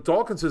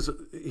 Dawkins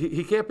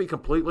he can't be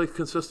completely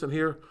consistent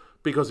here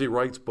because he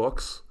writes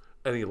books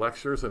and he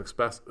lectures and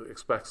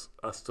expects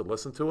us to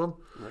listen to him.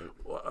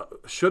 Right.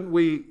 Shouldn't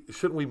we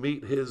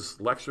meet his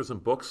lectures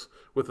and books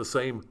with the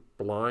same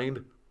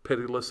blind,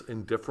 pitiless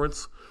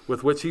indifference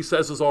with which he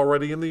says is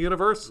already in the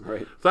universe?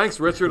 Right. Thanks,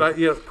 Richard. I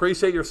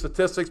appreciate your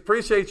statistics,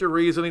 appreciate your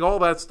reasoning, all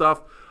that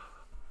stuff.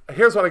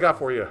 Here's what I got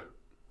for you,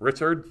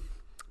 Richard.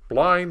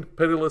 Blind,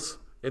 pitiless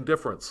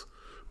indifference.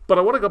 But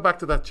I want to go back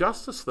to that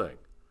justice thing.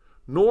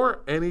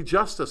 Nor any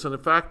justice. And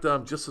in fact,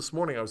 just this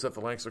morning I was at the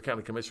Lancaster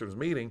County Commissioners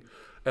meeting,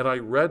 and I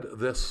read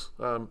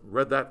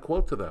that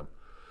quote to them.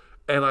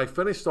 And I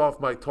finished off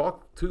my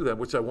talk to them,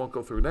 which I won't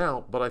go through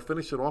now, but I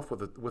finished it off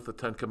with the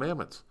Ten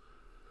Commandments.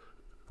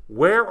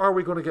 Where are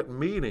we going to get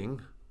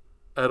meaning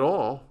at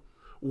all?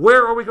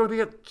 Where are we going to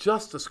get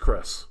justice,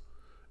 Chris,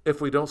 if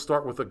we don't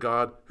start with a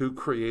God who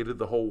created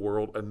the whole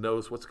world and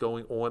knows what's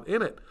going on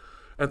in it?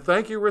 And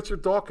thank you,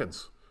 Richard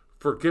Dawkins,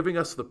 for giving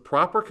us the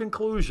proper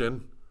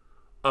conclusion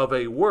of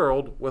a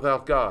world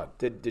without God.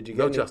 Did you get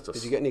no any, justice?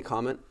 Did you get any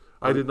comment?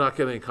 I did not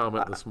get any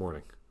comment this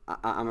morning.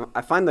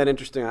 I find that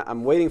interesting.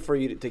 I'm waiting for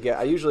you to get.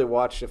 I usually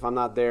watch. If I'm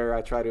not there,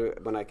 I try to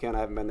when I can. I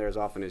haven't been there as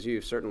often as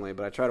you, certainly,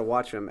 but I try to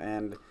watch them.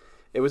 And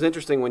it was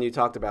interesting when you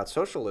talked about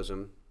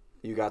socialism.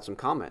 You got some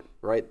comment,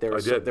 right? There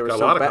was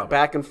some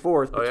back and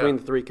forth between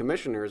the three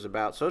commissioners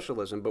about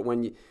socialism. But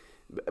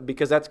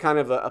because that's kind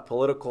of a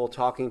political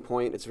talking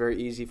point, it's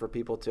very easy for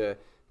people to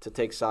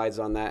take sides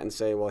on that and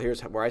say, well, here's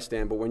where I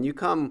stand. But when you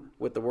come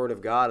with the Word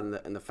of God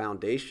and the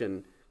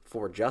foundation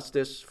for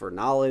justice, for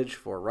knowledge,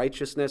 for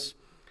righteousness,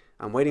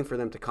 I'm waiting for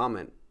them to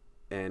comment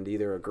and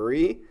either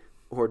agree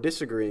or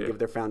disagree and give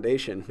their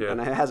foundation. Yeah. And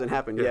it hasn't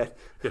happened yet.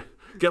 Yeah.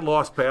 Get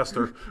lost,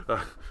 Pastor.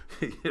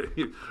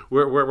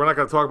 We're not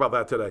going to talk about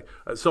that today.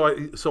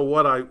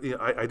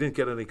 I didn't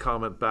get any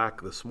comment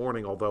back this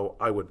morning, although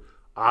I would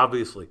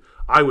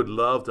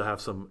love to have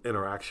some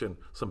interaction,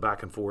 some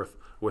back and forth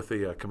with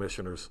the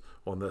commissioners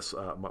on this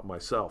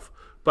myself.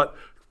 But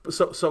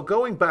so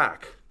going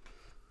back,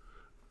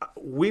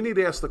 we need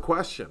to ask the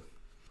question: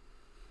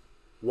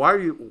 why are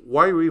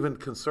you even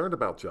concerned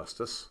about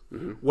justice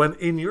when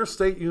in your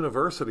state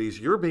universities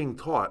you're being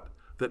taught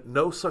that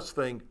no such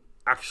thing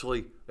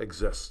actually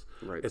exists?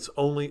 Right. It's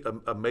only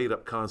a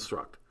made-up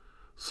construct.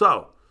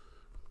 So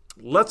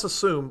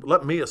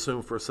let me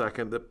assume for a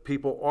second that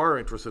people are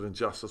interested in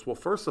justice. Well,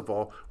 first of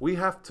all, we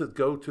have to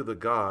go to the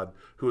God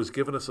who has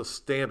given us a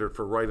standard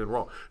for right and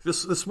wrong.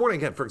 This morning,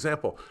 again, for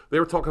example, they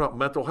were talking about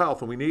mental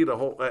health, and we need a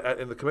whole,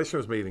 in the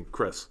commissioners meeting,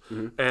 Chris,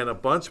 and a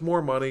bunch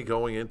more money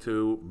going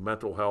into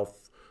mental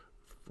health,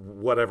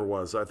 whatever it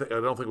was. I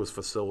don't think it was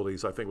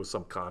facilities. I think it was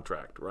some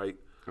contract, right?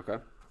 Okay.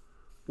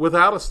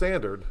 Without a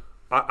standard,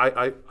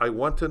 I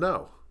want to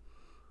know,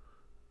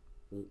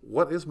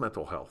 what is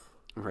mental health?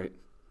 Right.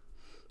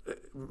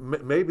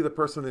 maybe the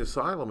person in the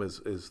asylum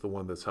is the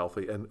one that's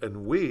healthy,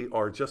 and we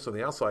are just on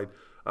the outside.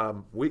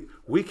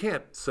 We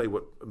can't say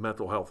what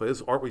mental health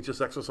is. Aren't we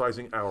just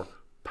exercising our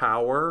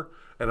power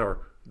and our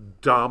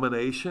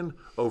domination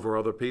over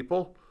other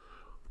people?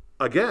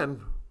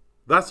 Again,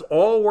 that's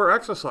all we're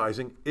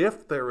exercising.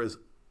 If there is,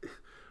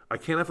 I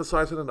can't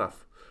emphasize it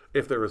enough,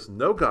 if there is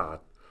no God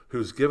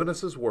who's given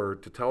us his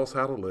word to tell us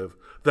how to live,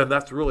 then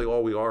that's really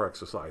all we are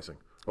exercising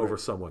over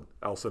someone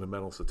else in a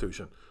mental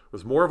institution.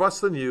 There's more of us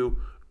than you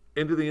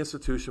into the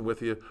institution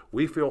with you.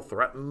 We feel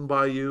threatened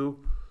by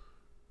you,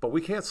 but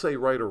we can't say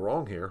right or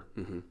wrong here.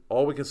 Mm-hmm.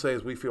 All we can say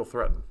is we feel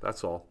threatened.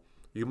 That's all.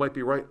 You might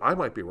be right. I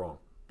might be wrong,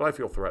 but I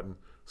feel threatened.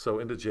 So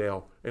into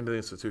jail, into the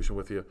institution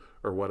with you,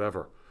 or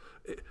whatever.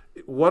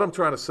 What I'm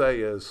trying to say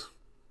is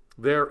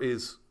there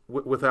is,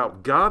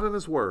 without God and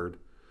his word,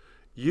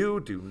 you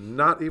do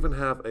not even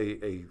have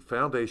a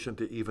foundation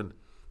to even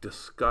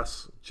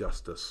discuss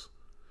justice.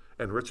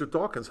 And Richard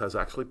Dawkins has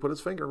actually put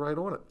his finger right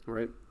on it.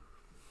 Right.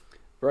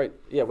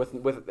 Yeah,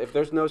 with if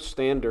there's no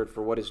standard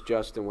for what is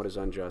just and what is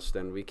unjust,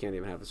 then we can't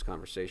even have this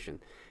conversation.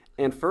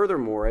 And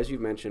furthermore, as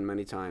you've mentioned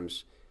many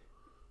times,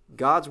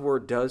 God's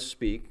word does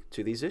speak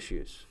to these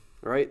issues,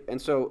 right? And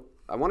so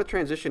I want to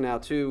transition now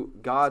to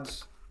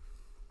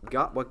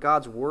what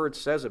God's word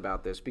says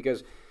about this,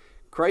 because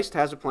Christ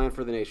has a plan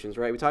for the nations,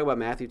 right? We talk about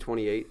Matthew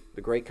 28,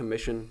 the Great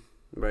Commission,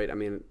 right? I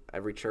mean,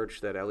 every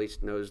church that at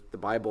least knows the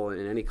Bible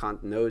in any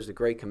knows the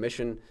Great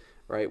Commission,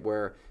 right?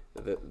 Where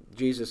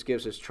Jesus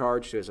gives his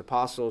charge to his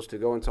apostles to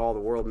go into all the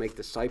world, make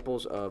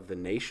disciples of the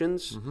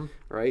nations, mm-hmm.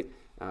 right?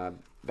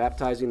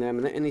 Baptizing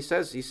them, and he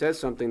says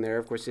something there.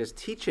 Of course, he says,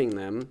 teaching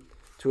them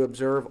to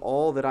observe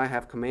all that I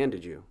have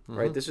commanded you, mm-hmm.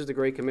 right? This is the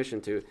Great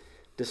Commission, to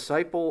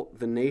disciple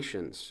the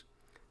nations,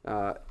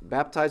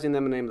 baptizing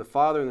them in the name of the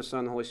Father and the Son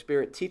and the Holy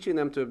Spirit, teaching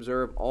them to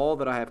observe all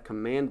that I have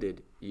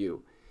commanded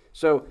you.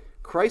 So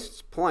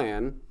Christ's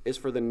plan is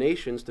for the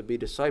nations to be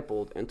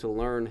discipled and to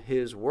learn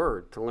his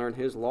word, to learn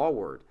his law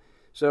word.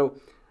 So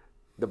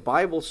the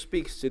Bible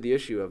speaks to the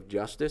issue of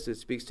justice. It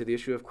speaks to the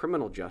issue of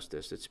criminal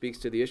justice. It speaks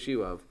to the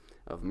issue of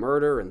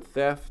murder and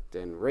theft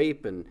and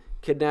rape and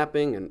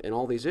kidnapping and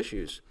all these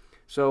issues.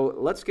 So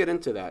let's get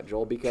into that,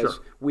 Joel, because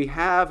sure. we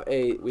have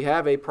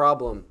a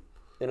problem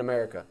in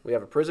America. We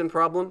have a prison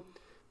problem.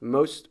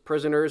 Most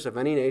prisoners of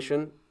any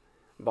nation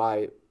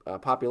by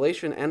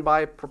population and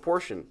by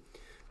proportion.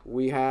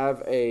 We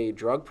have a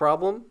drug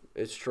problem.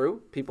 It's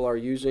true. People are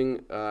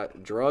using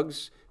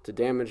drugs to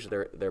damage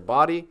their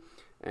body,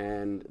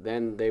 and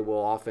then they will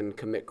often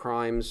commit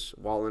crimes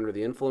while under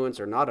the influence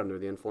or not under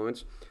the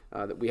influence.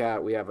 We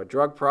have a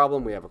drug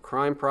problem. We have a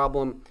crime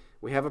problem.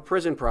 We have a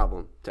prison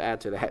problem to add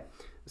to that.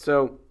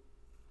 So,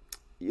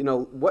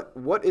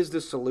 what is the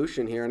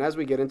solution here? And as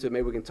we get into it,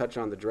 maybe we can touch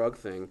on the drug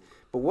thing.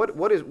 But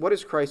what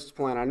is Christ's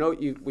plan? I know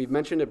we've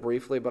mentioned it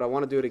briefly, but I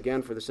want to do it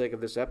again for the sake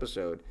of this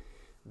episode.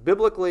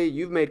 Biblically,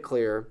 you've made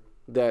clear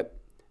that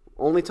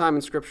only time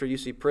in Scripture you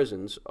see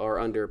prisons are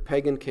under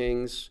pagan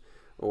kings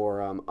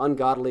or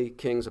ungodly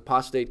kings,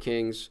 apostate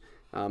kings.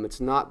 There's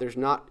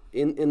not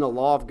in the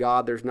law of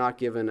God. There's not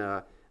given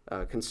a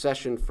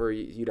concession for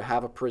you to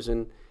have a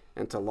prison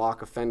and to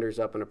lock offenders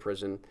up in a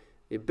prison.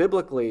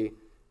 Biblically,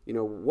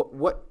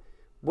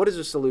 what is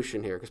the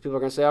solution here? Because people are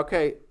going to say,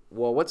 okay,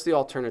 well, what's the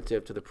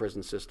alternative to the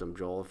prison system,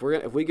 Joel?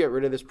 If we get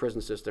rid of this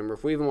prison system, or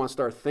if we even want to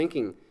start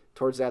thinking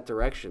towards that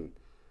direction,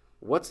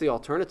 what's the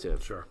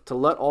alternative? Sure. To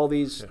let all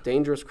these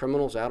dangerous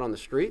criminals out on the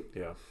street?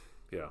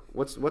 Yeah.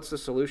 What's the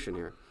solution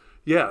here?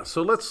 Yeah.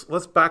 So let's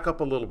back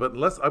up a little bit.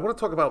 I want to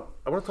talk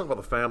about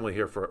the family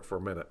here for a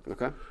minute.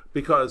 Okay.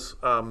 Because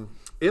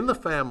in the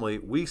family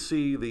we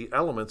see the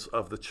elements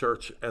of the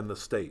church and the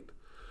state.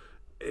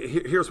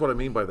 Here's what I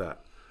mean by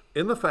that.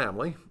 In the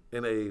family,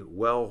 in a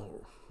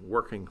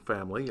well-working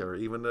family, or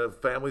even the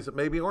families that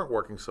maybe aren't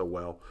working so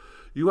well,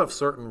 you have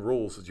certain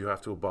rules that you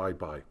have to abide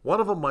by.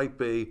 One of them might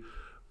be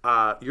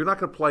you're not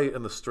going to play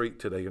in the street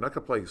today. You're not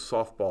going to play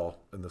softball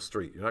in the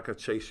street. You're not going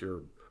to chase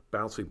your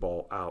bouncy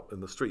ball out in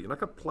the street. You're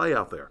not going to play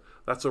out there.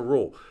 That's a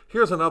rule.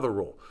 Here's another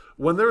rule.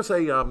 When there's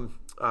let's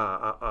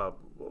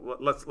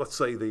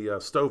say the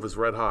stove is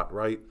red hot,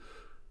 right?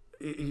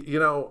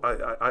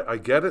 I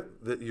get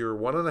it that you're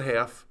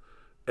 1.5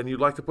 and you'd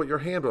like to put your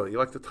hand on it. You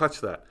like to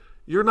touch that.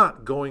 You're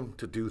not going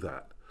to do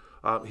that.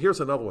 Here's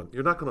another one.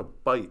 You're not going to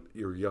bite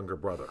your younger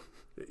brother.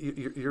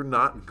 You're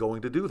not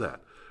going to do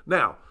that.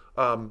 Now,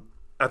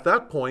 at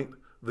that point,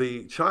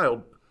 the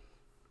child,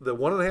 the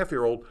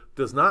 1.5-year-old,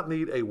 does not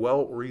need a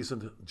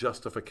well-reasoned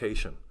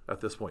justification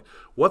at this point.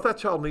 What that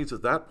child needs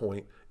at that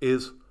point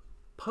is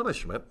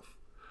punishment.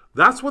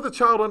 That's what the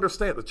child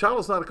understands. The child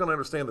is not going to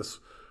understand this.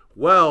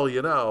 Well,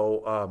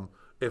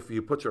 if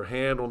you put your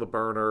hand on the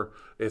burner,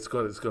 it's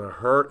going to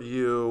hurt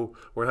you.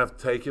 We're going to have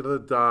to take you to the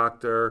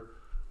doctor.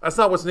 That's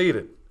not what's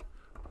needed.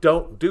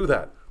 Don't do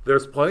that.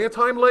 There's plenty of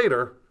time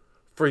later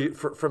for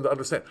them to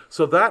understand.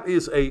 So that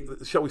is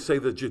shall we say,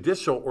 the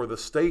judicial or the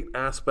state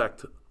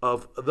aspect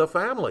of the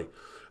family.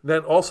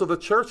 Then also the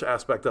church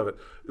aspect of it.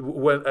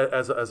 When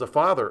as a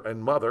father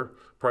and mother,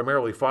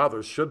 primarily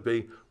fathers should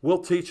be, will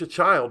teach a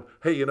child,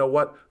 hey, you know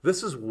what?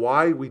 This is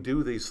why we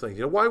do these things.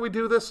 You know why we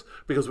do this?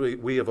 Because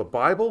we have a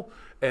Bible,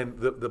 and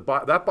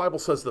that Bible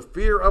says the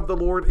fear of the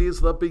Lord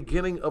is the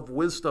beginning of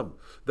wisdom.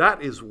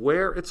 That is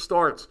where it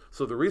starts.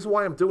 So the reason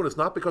why I'm doing it is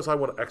not because I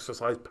want to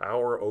exercise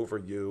power over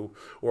you,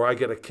 or I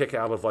get a kick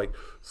out of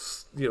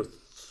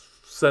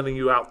sending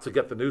you out to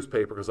get the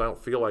newspaper because I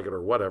don't feel like it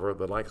or whatever,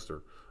 the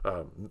Lancaster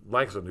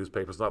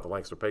newspaper is not the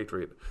Lancaster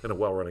Patriot in a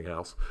well-running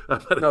house. No,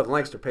 the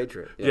Lancaster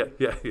Patriot.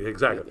 Yeah,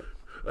 exactly.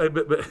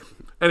 But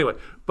anyway,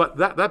 but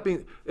that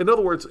being, in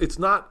other words, it's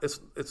not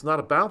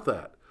about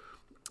that.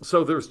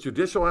 So there's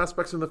judicial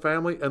aspects in the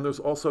family, and there's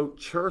also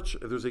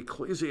there's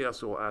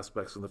ecclesiastical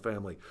aspects in the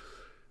family.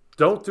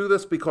 Don't do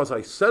this because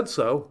I said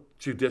so,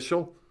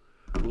 judicial.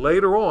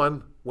 Later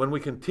on, when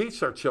we can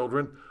teach our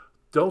children,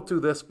 don't do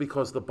this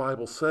because the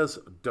Bible says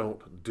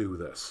don't do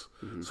this.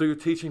 Mm-hmm. So you're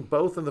teaching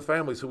both in the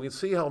family, so we can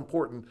see how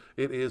important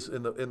it is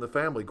in the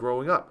family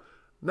growing up.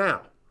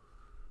 Now,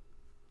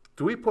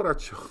 do we put our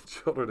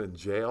children in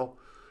jail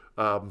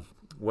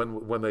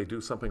when they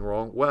do something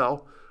wrong?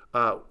 Well,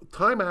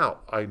 time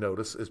out, I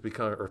notice,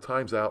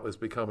 times out is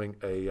becoming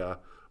a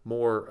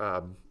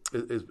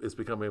is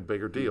becoming a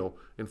bigger deal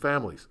in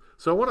families.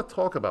 So I want to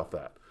talk about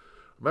that.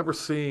 I remember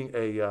seeing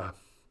a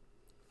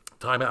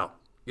timeout.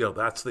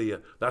 That's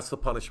the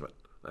punishment.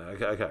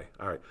 Okay,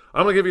 all right.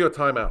 I'm going to give you a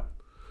timeout.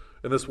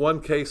 In this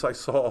one case I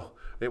saw,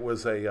 it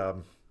was I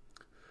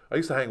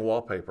used to hang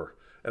wallpaper.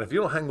 And if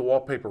you don't hang the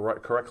wallpaper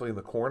correctly in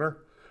the corner,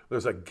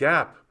 there's a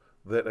gap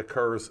that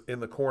occurs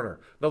in the corner.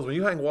 In other words, when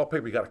you hang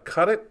wallpaper, you got to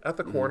cut it at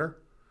the corner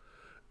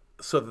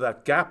so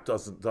that gap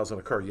doesn't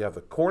occur. You have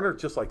the corner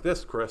just like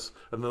this, Chris,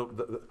 and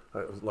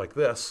like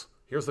this.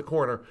 Here's the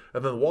corner,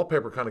 and then the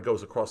wallpaper kind of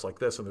goes across like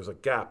this, and there's a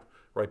gap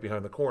right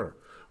behind the corner.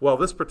 Well,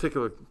 this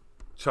particular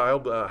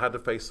child had to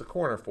face the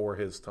corner for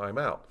his time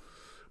out.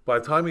 By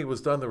the time he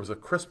was done, there was a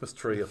Christmas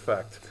tree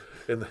effect,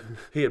 and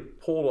he had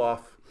pulled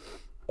off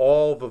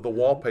all of the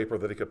wallpaper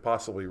that he could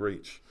possibly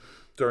reach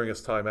during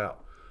his time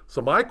out.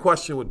 So my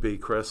question would be,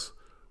 Chris,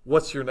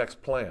 what's your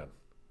next plan,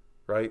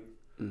 right?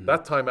 Mm-hmm.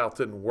 That timeout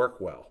didn't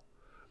work well.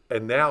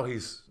 And now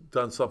he's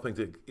done something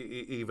to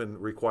even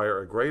require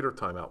a greater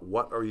timeout.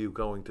 What are you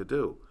going to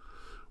do?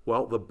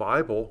 Well, the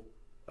Bible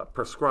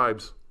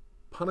prescribes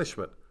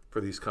punishment for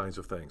these kinds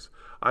of things.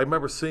 I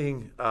remember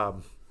seeing,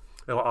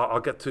 I'll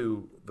get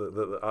to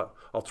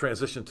I'll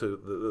transition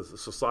to the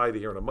society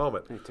here in a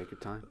moment. Hey, take your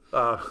time.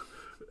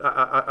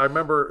 I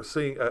remember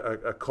seeing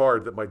a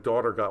card that my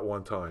daughter got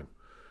one time,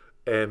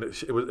 and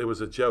it was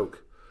a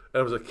joke.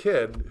 And it was a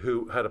kid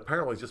who had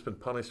apparently just been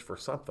punished for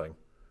something,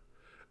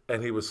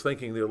 and he was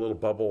thinking the little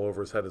bubble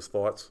over his head, his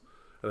thoughts,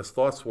 and his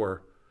thoughts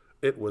were,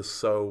 it was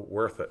so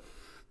worth it.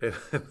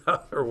 In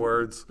other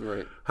words,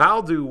 right.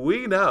 How do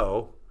we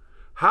know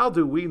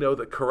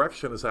that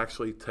correction has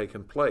actually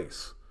taken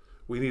place?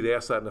 We need to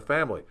ask that in the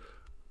family.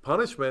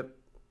 Punishment,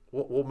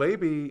 well,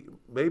 maybe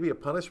a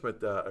punishment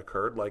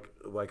occurred,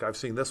 like I've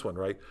seen this one,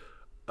 right?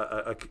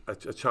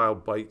 A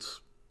child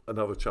bites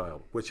another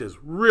child, which is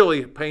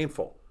really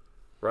painful,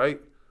 right?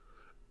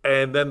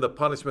 And then the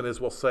punishment is,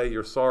 well, say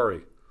you're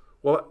sorry.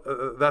 Well,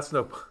 that's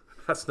no.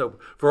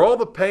 For all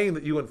the pain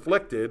that you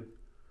inflicted,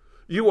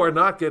 you are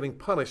not getting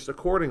punished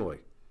accordingly.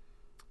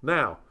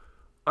 Now,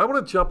 I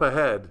want to jump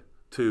ahead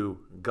to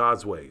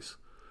God's ways,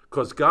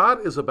 because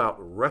God is about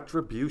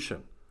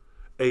retribution.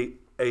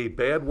 A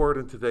bad word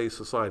in today's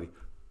society,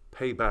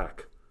 pay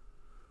back.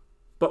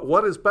 But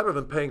what is better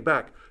than paying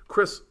back?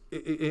 Chris,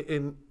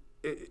 in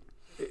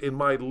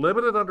my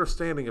limited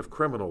understanding of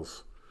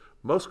criminals,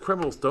 most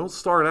criminals don't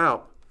start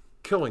out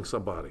killing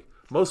somebody.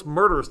 Most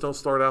murderers don't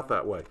start out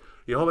that way.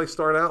 You know how they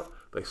start out?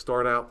 They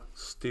start out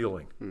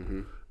stealing.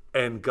 Mm-hmm.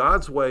 And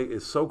God's way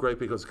is so great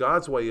because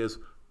God's way is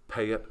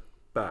pay it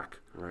back.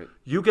 Right.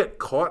 You get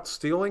caught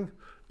stealing,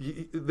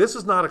 this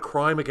is not a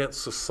crime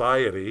against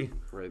society.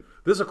 Right.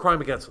 This is a crime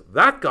against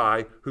that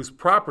guy whose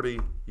property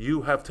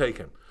you have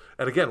taken.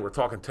 And again, we're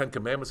talking 10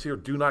 Commandments here.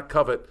 Do not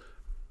covet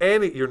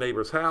your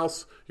neighbor's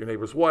house, your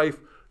neighbor's wife,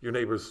 your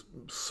neighbor's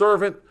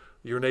servant,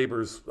 your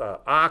neighbor's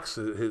ox,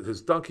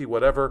 his donkey,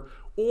 whatever,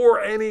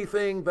 or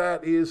anything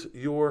that is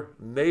your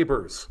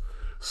neighbor's.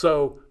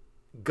 So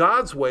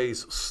God's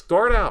ways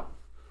start out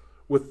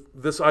with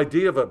this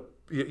idea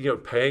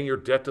of paying your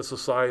debt to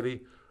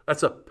society.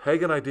 That's a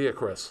pagan idea,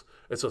 Chris.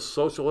 It's a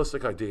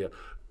socialistic idea.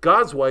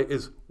 God's way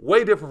is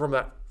way different from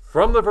that.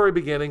 From the very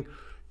beginning,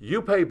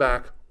 you pay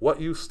back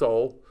what you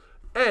stole,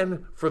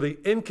 and for the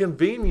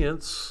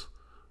inconvenience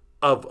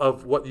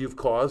of what you've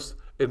caused,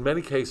 in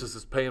many cases,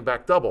 it's paying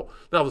back double.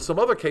 Now, there's some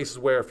other cases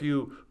where if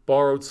you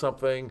borrowed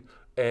something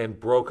and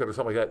broke it or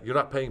something like that, you're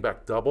not paying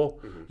back double.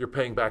 Mm-hmm. You're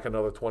paying back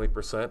another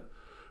 20%.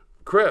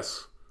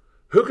 Chris,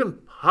 who can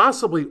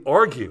possibly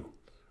argue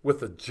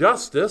with the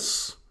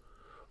justice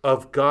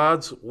of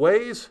God's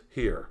ways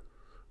here?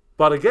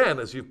 But again,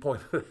 as you've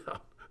pointed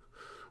out,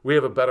 we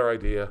have a better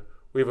idea.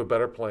 We have a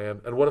better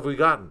plan. And what have we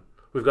gotten?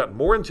 We've gotten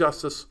more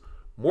injustice,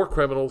 more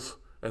criminals,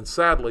 and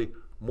sadly,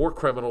 more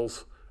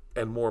criminals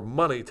and more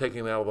money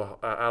taken out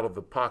of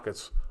the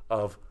pockets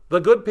of the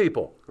good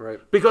people. Right.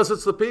 Because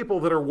it's the people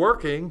that are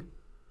working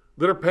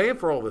that are paying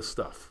for all this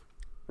stuff.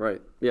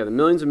 Right. Yeah, the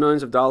millions and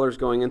millions of dollars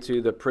going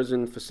into the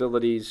prison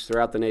facilities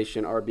throughout the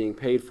nation are being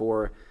paid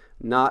for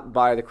not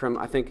by the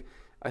criminal. I think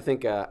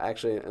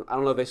actually, I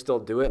don't know if they still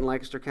do it in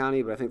Lancaster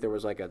County, but I think there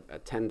was like a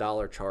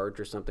 $10 charge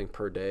or something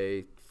per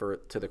day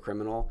to the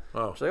criminal.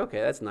 Oh. So okay,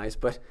 that's nice,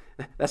 but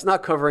that's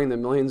not covering the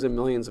millions and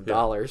millions of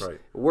dollars. Right.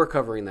 We're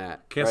covering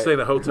that. Can't stay in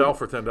a hotel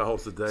for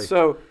 $10 a day.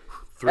 So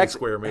 3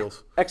 square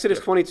meals. Exodus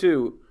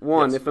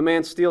 22:1. Yes. If a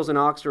man steals an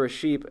ox or a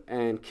sheep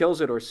and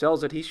kills it or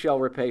sells it, he shall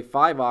repay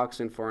 5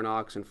 oxen for an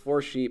ox and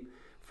 4 sheep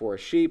for a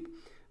sheep.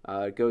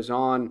 It goes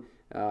on.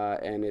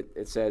 And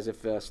it says,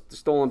 if the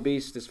stolen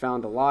beast is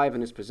found alive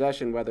in his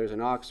possession, whether it's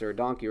an ox or a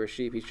donkey or a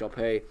sheep, he shall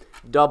pay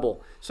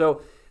double.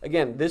 So,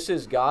 again, this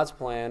is God's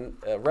plan,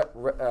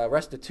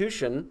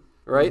 restitution,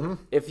 right?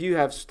 Mm-hmm. If you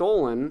have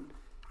stolen,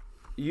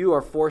 you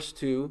are forced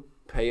to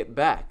pay it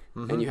back,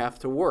 and you have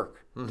to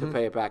work to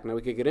pay it back. Now,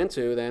 we could get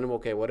into then,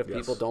 okay, what if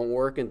people don't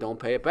work and don't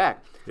pay it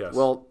back? Yes.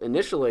 Well,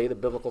 initially, the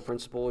biblical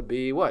principle would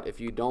be what? If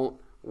you don't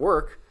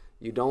work,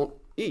 you don't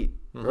eat,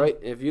 right?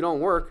 If you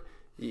don't work,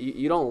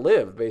 you don't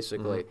live,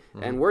 basically.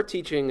 And we're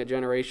teaching a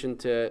generation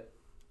to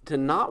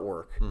not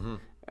work.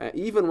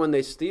 Even when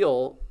they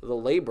steal the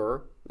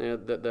labor,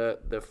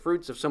 the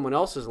fruits of someone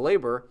else's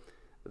labor,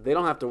 they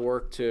don't have to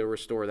work to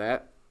restore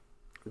that.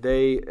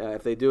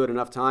 If they do it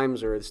enough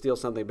times or steal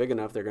something big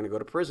enough, they're going to go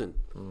to prison.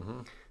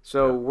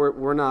 So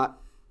we're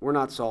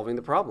not solving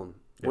the problem.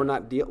 Yeah.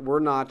 We're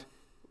not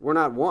we're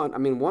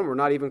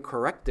not even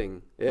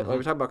correcting it. Like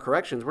we talk about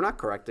corrections, we're not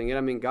correcting it.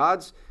 I mean,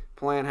 God's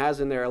plan has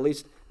in there, at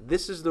least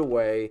this is the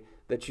way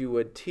that you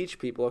would teach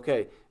people,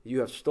 okay, you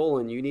have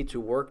stolen, you need to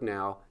work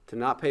now to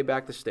not pay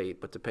back the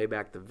state, but to pay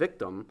back the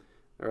victim,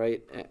 all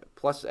right,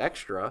 plus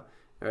extra,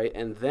 all right,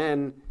 and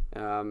then,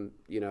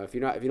 if you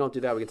don't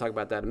do that, we can talk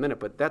about that in a minute,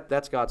 but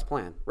that's God's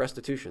plan,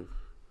 restitution.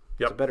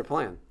 Yep. It's a better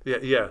plan.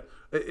 Yeah.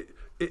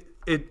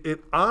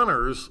 It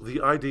honors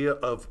the idea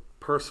of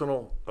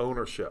personal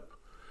ownership,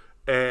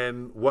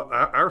 and what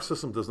our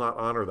system does not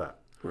honor that.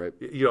 Right.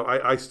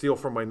 I steal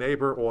from my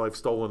neighbor, or I've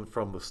stolen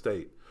from the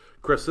state.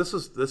 Chris, this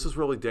is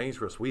really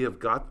dangerous. We have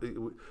got,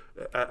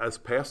 as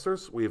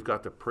pastors, we have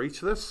got to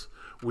preach this.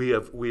 We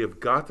have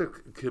got to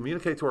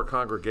communicate to our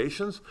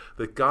congregations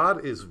that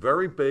God is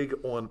very big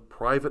on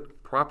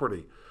private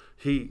property.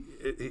 He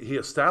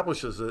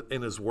establishes it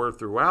in His Word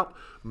throughout,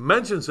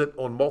 mentions it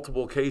on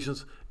multiple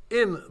occasions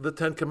in the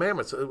 10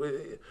 Commandments.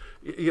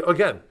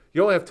 Again,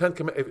 you only have 10.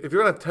 If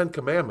you're going to have 10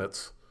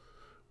 Commandments,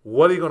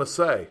 what are you going to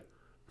say?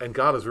 And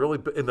God is really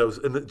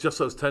in just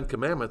those 10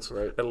 Commandments.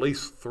 Right. At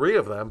least 3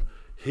 of them,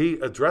 He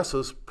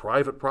addresses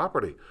private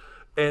property.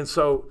 And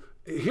so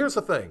here's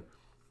the thing.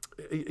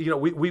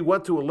 We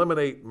want to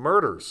eliminate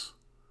murders.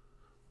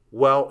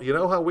 Well, you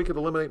know how we could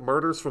eliminate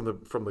murders from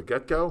the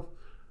get-go?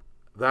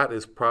 That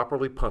is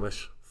properly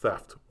punish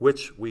theft,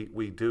 which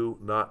we do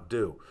not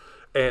do.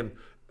 And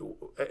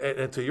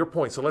to your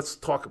point, so let's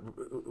talk.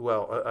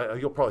 Well,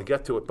 you'll probably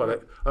get to it,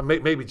 but I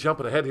may be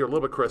jumping ahead here a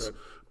little bit, Chris.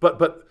 Right.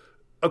 But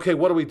okay,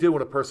 what do we do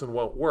when a person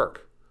won't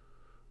work?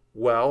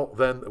 Well,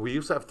 then we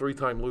used to have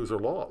 3-time loser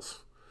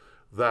laws.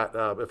 That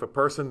if a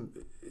person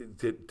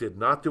did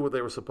not do what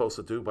they were supposed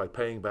to do by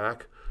paying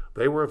back,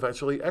 they were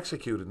eventually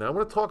executed. Now I'm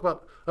going to talk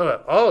about,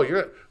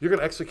 you're going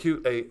to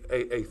execute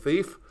a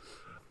thief?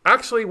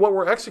 Actually, what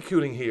we're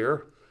executing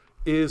here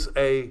is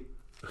a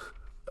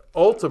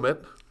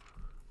ultimate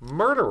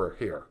murderer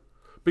here.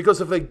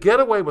 Because if they get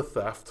away with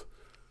theft,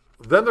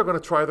 then they're going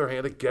to try their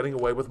hand at getting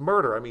away with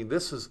murder. I mean,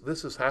 this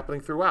is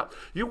happening throughout.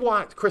 You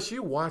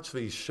watch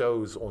these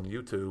shows on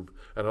YouTube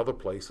and other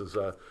places,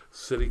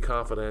 City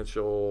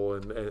Confidential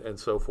and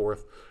so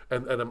forth,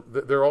 and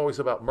they're always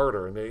about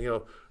murder. And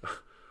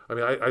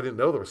I didn't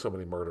know there were so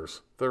many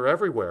murders. They're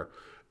everywhere.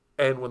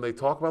 And when they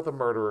talk about the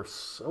murderer,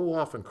 so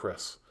often,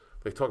 Chris,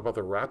 they talk about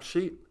the rap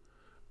sheet,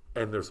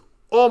 and there's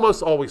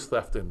almost always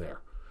theft in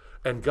there.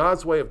 And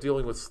God's way of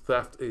dealing with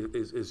theft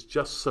is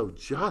just so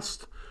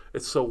just.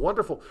 It's so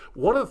wonderful.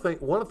 One of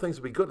the things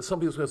would be good. Some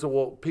people say,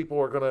 well, people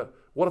are going to,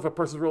 what if a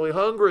person's really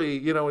hungry,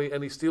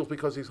 and he steals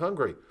because he's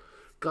hungry?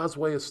 God's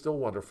way is still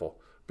wonderful,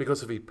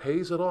 because if he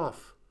pays it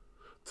off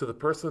to the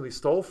person that he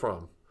stole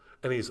from,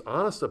 and he's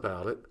honest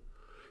about it,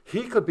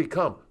 he could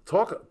become,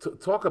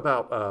 talk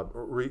about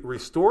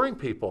restoring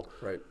people.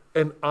 Right.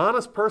 An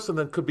honest person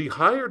then could be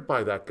hired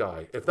by that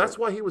guy, if that's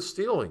why he was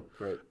stealing.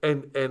 Right.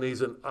 And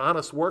he's an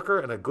honest worker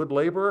and a good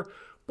laborer.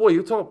 Boy,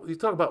 you talk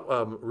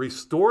about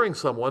restoring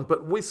someone,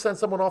 but we sent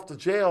someone off to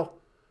jail,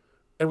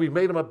 and we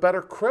made him a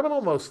better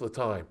criminal most of the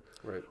time.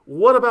 Right.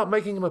 What about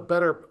making him a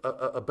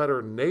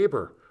better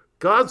neighbor?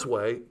 God's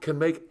way can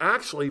make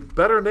actually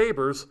better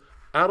neighbors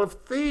out of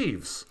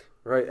thieves.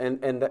 Right,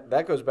 and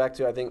that goes back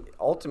to, I think,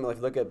 ultimately, if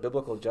you look at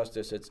biblical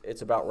justice,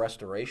 it's about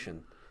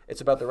restoration.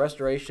 It's about the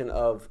restoration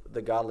of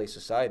the godly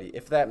society.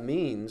 If that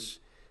means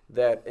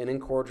that an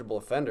incorrigible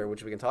offender,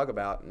 which we can talk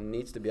about,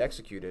 needs to be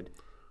executed,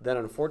 then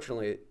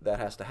unfortunately that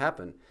has to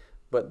happen.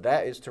 but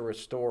that is to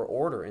restore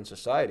order in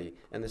society.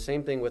 And the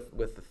same thing with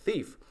the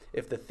thief.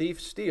 If the thief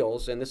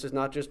steals, and this is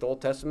not just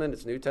Old Testament,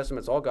 it's New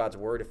Testament, it's all God's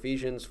word.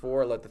 Ephesians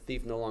 4, let the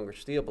thief no longer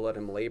steal, but let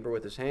him labor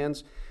with his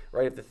hands.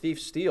 Right? If the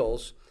thief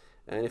steals,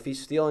 and if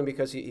he's stealing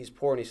because he's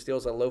poor and he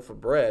steals a loaf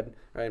of bread,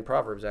 right? And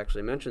Proverbs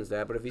actually mentions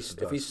that. But if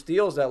he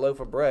steals that loaf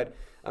of bread,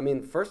 I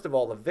mean, first of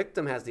all, the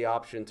victim has the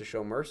option to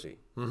show mercy,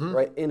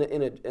 right?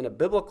 In a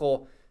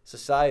biblical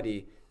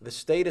society, the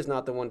state is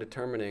not the one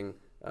determining.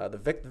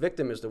 The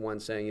victim is the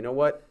one saying, you know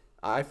what?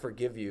 I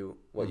forgive you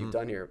what you've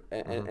done here.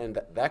 And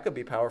that could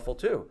be powerful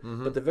too.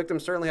 But the victim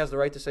certainly has the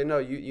right to say, no,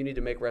 you need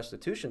to make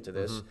restitution to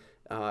this.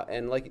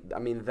 And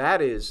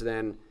that is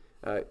then,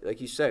 like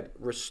you said,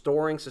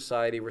 restoring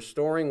society,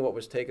 restoring what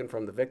was taken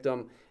from the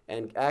victim,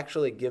 and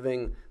actually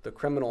giving the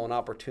criminal an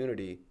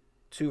opportunity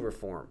to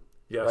reform.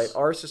 Yes. Right?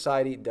 Our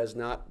society does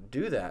not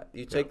do that.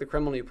 You take the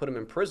criminal, you put him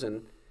in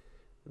prison,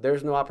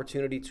 there's no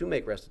opportunity to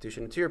make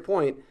restitution. And to your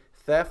point,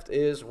 theft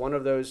is one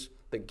of those,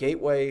 the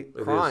gateway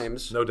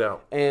crimes. No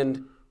doubt.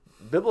 And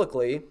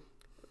biblically,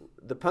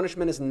 the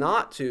punishment is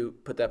not to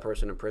put that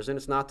person in prison.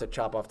 It's not to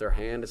chop off their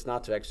hand. It's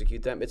not to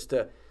execute them. It's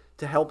to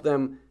help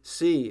them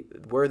see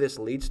where this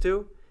leads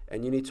to.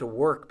 And you need to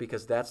work,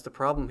 because that's the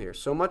problem here.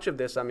 So much of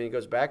this, it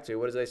goes back to,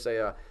 what does they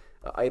say?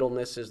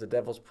 Idleness is the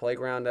devil's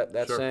playground.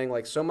 That's sure. saying,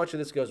 like, so much of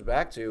this goes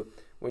back to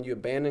when you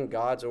abandon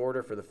God's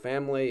order for the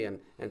family and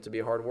to be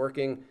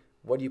hardworking,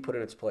 what do you put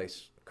in its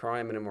place?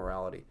 Crime and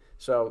immorality.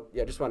 So,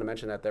 yeah, I just want to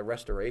mention that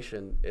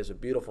restoration is a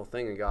beautiful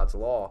thing in God's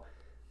law,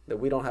 that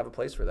we don't have a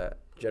place for that,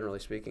 generally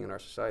speaking, in our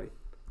society.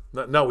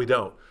 No, we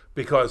don't,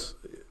 because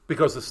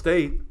the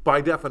state,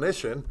 by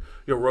definition,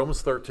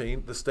 Romans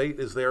 13, the state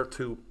is there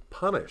to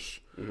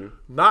punish.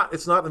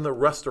 It's not in the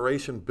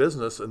restoration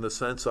business in the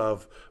sense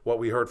of what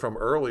we heard from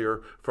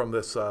earlier from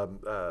this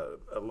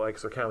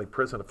Lancaster County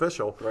prison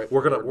official. Right.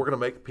 We're gonna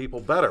make people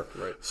better.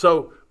 Right.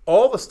 So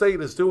all the state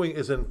is doing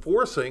is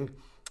enforcing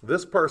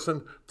this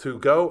person to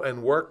go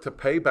and work to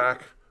pay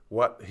back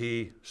what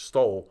he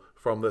stole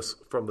from this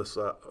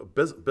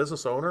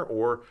business owner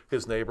or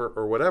his neighbor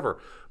or whatever.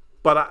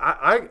 But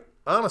I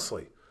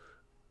honestly,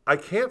 I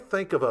can't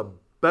think of a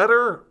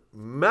better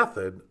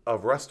method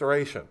of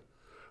restoration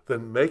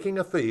than making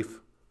a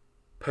thief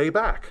pay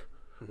back.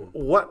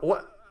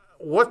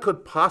 What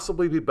could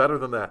possibly be better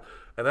than that?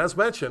 And as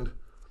mentioned,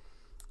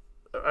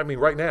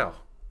 right now,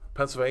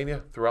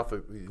 Pennsylvania, throughout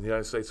the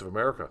United States of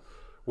America,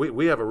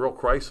 we have a real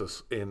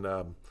crisis in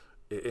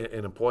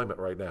employment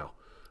right now.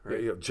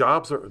 Right.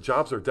 Jobs are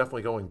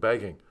definitely going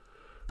begging.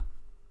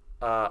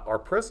 Our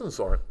prisons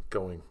aren't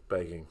going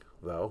begging,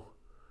 though.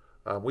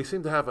 We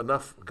seem to have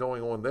enough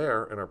going on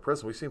there in our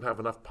prison. We seem to have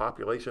enough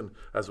population,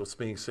 as what's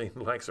being seen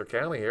in Lancaster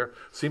County here,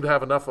 seem to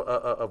have enough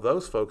of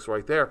those folks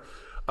right there.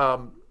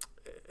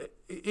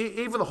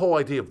 Even the whole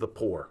idea of the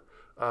poor,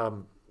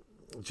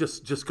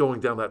 just going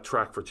down that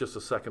track for just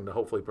a second to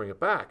hopefully bring it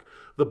back.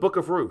 The book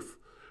of Ruth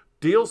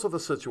deals with a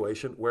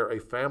situation where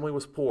a family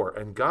was poor,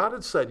 and God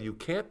had said you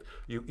can't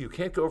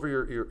go over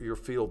your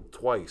field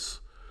twice.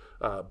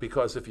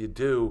 Because if you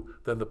do,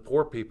 then the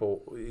poor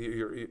people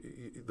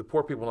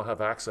don't have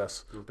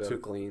access to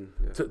glean.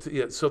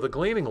 So the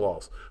gleaning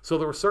laws. So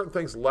there were certain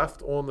things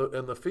left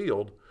in the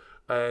field,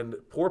 and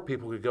poor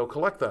people could go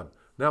collect them.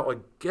 Now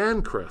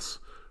again, Chris,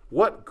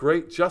 what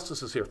great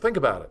justice is here? Think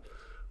about it.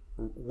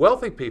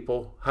 Wealthy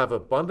people have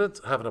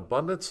an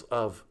abundance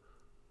of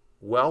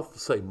wealth.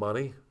 Say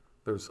money.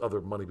 There's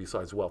other money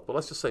besides wealth, but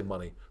let's just say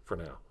money for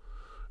now.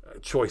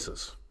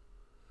 Choices,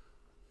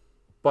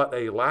 but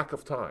a lack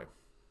of time.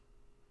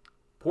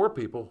 Poor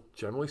people,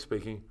 generally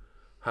speaking,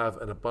 have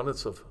an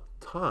abundance of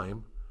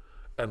time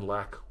and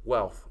lack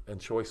wealth and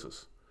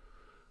choices.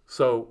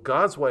 So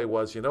God's way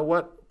was, you know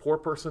what, poor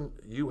person,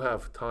 you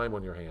have time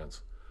on your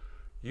hands.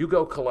 You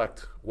go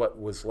collect what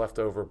was left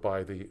over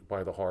by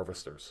the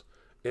harvesters.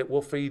 It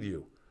will feed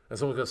you. And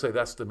someone's going to say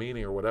that's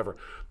demeaning or whatever.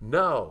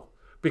 No,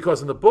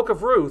 because in the book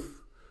of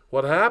Ruth,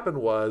 what happened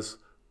was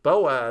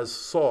Boaz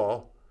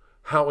saw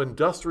how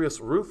industrious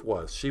Ruth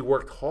was. She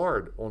worked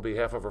hard on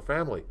behalf of her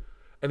family.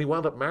 And he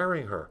wound up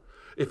marrying her.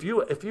 If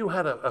you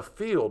had a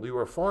field, you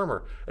were a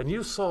farmer, and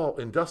you saw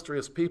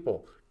industrious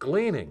people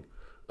gleaning,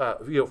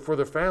 for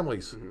their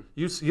families,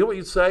 you know what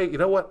you'd say? You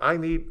know what? I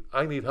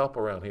need help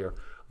around here.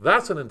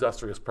 That's an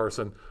industrious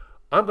person.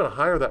 I'm going to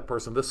hire that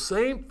person. The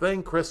same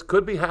thing, Chris,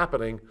 could be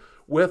happening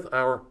with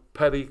our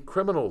petty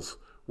criminals,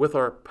 with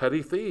our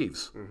petty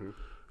thieves.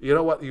 You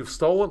know what? You've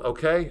stolen.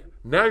 Okay,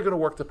 now you're going to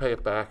work to pay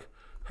it back.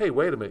 Hey,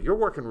 wait a minute, you're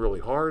working really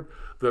hard.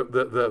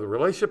 The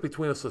relationship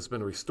between us has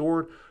been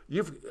restored.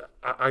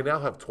 I now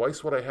have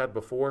twice what I had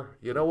before.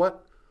 You know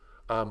what?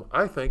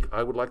 I think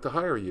I would like to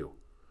hire you.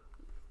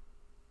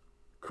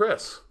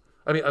 Chris,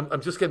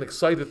 I'm just getting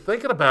excited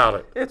thinking about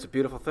it. It's a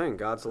beautiful thing.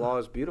 God's law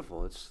is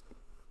beautiful. It's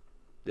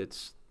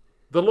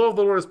the law of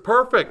the Lord is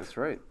perfect. That's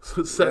right.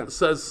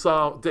 Says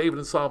David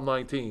in Psalm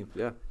 19.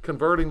 Yeah.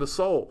 Converting the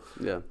soul.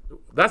 Yeah.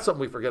 That's something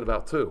we forget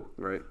about too.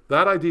 Right.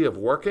 That idea of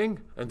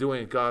working and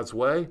doing it God's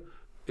way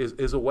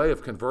is a way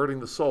of converting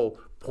the soul,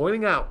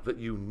 pointing out that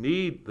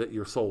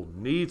your soul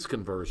needs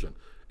conversion.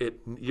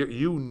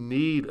 You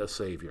need a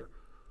Savior.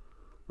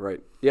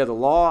 Right. Yeah, the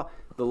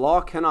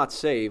law cannot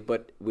save,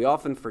 but we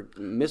often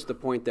miss the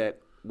point that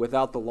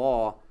without the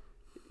law,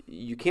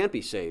 you can't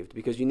be saved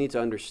because you need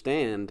to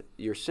understand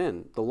your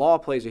sin. The law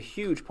plays a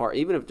huge part,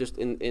 even if just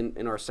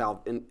in our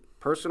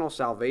personal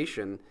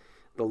salvation,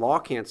 the law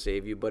can't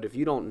save you, but if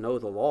you don't know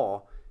the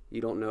law,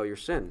 you don't know your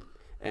sin.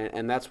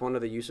 And that's one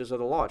of the uses of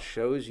the law. It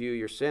shows you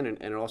your sin,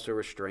 and it also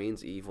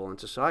restrains evil in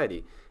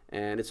society.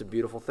 And it's a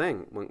beautiful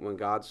thing when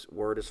God's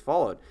word is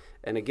followed.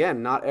 And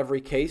again, not every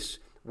case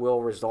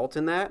will result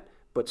in that,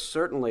 but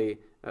certainly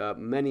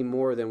many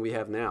more than we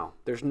have now.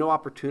 There's no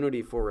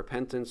opportunity for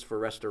repentance, for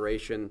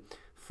restoration,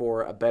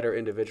 for a better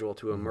individual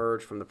to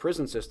emerge from the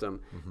prison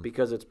system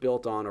because it's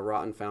built on a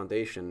rotten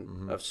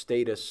foundation of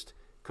status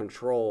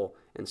control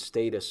and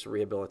status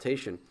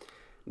rehabilitation.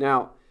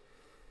 Now,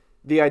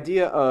 the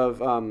idea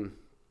of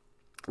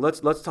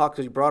let's talk,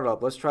 because you brought it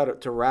up. Let's try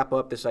to wrap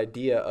up this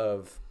idea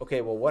of,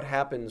 okay, well, what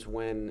happens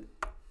when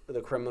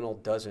the criminal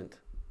doesn't?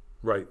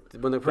 Right.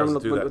 When the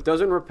criminal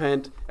doesn't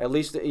repent, at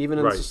least even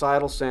in the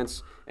societal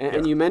sense.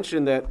 And you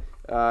mentioned that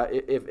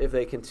if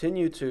they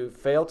continue to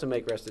fail to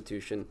make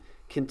restitution,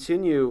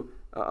 continue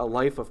a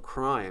life of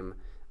crime,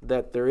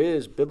 that there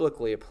is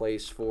biblically a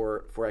place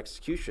for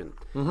execution,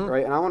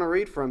 right? And I want to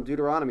read from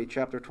Deuteronomy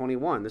chapter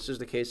 21. This is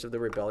the case of the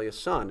rebellious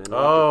son. And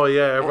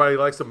everybody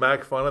likes to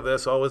make fun of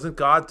this. Oh, isn't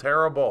God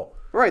terrible?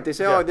 Right. They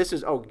say, God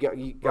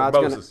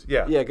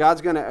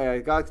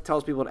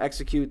tells people to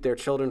execute their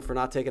children for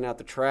not taking out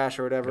the trash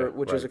or whatever,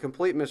 which is a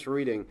complete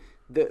misreading.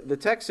 The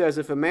text says,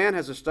 if a man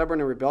has a stubborn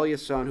and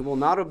rebellious son who will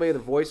not obey the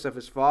voice of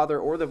his father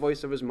or the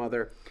voice of his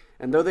mother,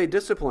 and though they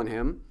discipline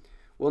him,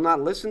 will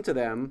not listen to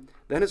them,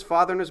 then his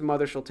father and his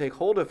mother shall take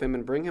hold of him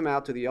and bring him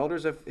out to the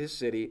elders of his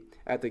city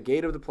at the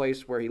gate of the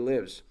place where he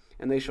lives.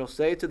 And they shall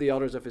say to the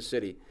elders of his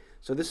city.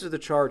 So this is the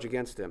charge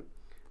against him.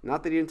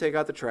 Not that he didn't take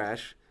out the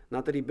trash,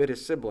 not that he bit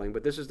his sibling,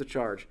 but this is the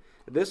charge.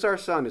 This our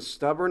son is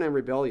stubborn and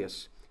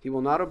rebellious. He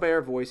will not obey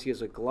our voice. He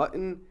is a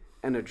glutton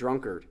and a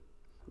drunkard.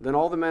 Then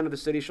all the men of the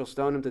city shall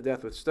stone him to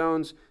death with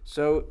stones.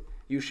 So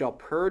you shall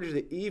purge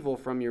the evil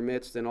from your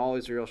midst, and all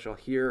Israel shall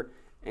hear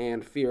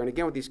and fear. And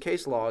again, with these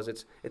case laws,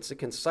 it's a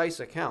concise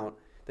account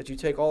that you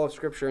take all of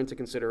Scripture into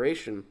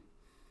consideration.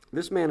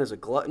 This man is a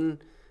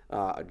glutton,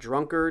 a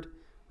drunkard,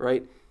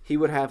 right? He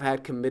would have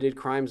had committed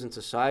crimes in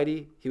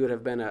society. He would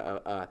have been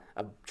a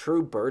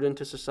true burden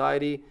to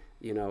society,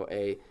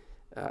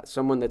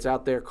 someone that's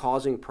out there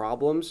causing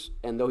problems.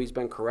 And though he's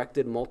been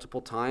corrected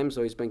multiple times,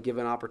 though he's been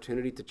given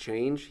opportunity to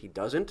change, he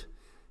doesn't.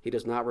 He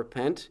does not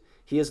repent.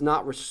 He is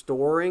not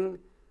restoring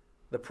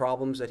the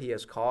problems that he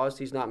has caused.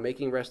 He's not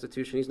making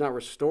restitution. He's not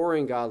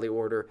restoring godly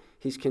order.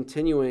 He's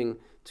continuing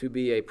to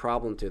be a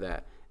problem to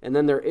that. And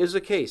then there is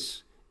a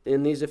case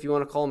in these, if you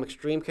want to call them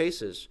extreme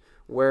cases,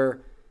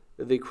 where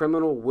the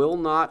criminal will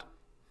not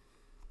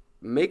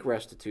make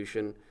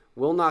restitution,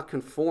 will not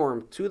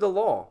conform to the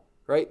law,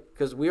 right?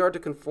 Because we are to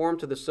conform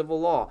to the civil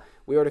law.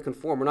 We are to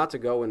conform. We're not to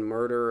go and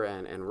murder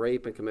and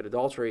rape and commit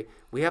adultery.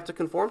 We have to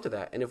conform to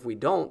that. And if we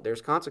don't,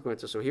 there's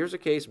consequences. So here's a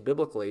case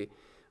biblically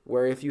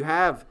where if you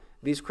have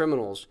these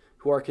criminals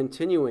who are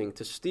continuing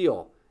to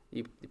steal,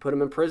 you put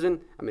them in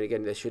prison. I mean,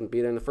 again, they shouldn't be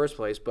there in the first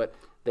place, but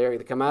they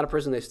come out of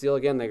prison, they steal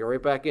again, they go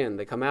right back in.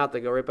 They come out, they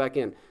go right back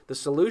in. The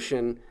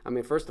solution,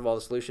 first of all,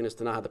 the solution is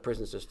to not have the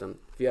prison system.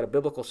 If you had a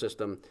biblical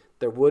system,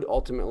 there would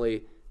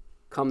ultimately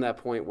come that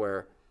point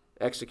where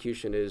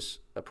execution is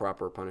a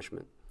proper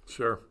punishment.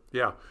 Sure,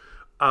 yeah.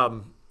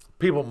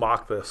 People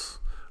mock this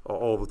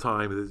all the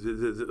time.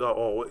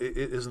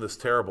 Isn't this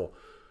terrible?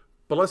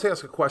 But let's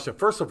ask a question.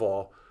 First of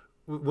all,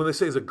 when they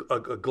say he's a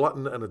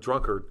glutton and a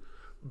drunkard,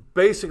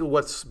 basically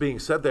what's being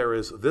said there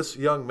is this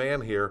young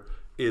man here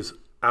is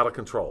out of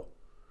control.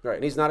 Right,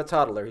 and he's not a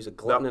toddler. He's a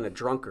glutton and a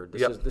drunkard.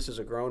 This is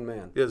a grown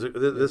man. This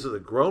is a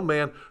grown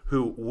man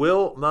who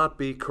will not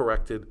be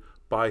corrected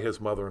by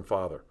his mother and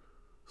father.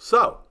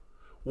 So,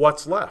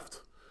 what's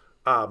left?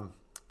 The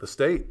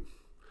state.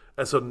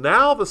 And so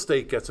now the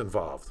state gets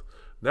involved.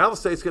 Now the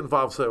states get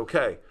involved and say,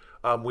 okay,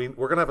 we're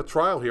going to have a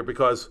trial here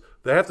because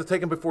they have to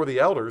take him before the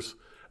elders.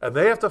 And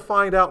they have to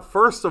find out,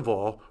 first of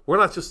all, we're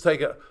not just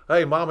taking,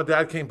 hey, mom and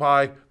dad came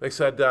by. They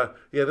said,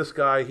 this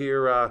guy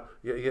here,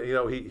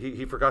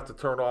 he forgot to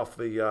turn out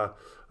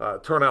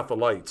the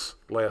lights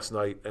last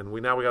night, and we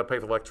got to pay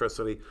for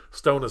electricity,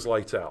 stone his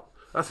lights out.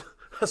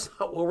 That's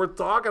not what we're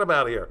talking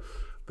about here.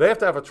 They have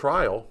to have a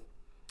trial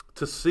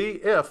to see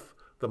if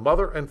the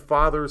mother and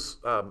father's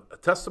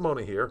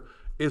testimony here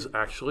is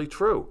actually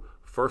true.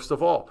 First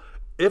of all,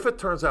 if it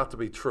turns out to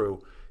be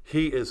true,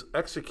 he is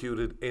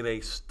executed in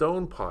a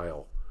stone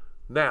pile.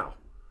 Now,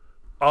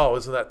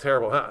 isn't that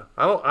terrible?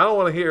 I don't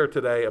want to hear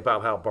today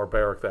about how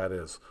barbaric that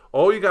is.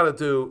 All you got to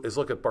do is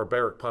look at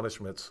barbaric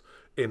punishments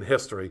in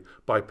history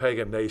by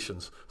pagan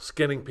nations,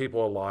 skinning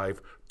people alive,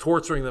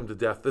 torturing them to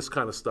death, this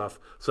kind of stuff.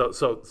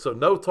 So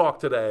no talk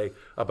today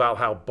about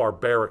how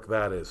barbaric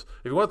that is.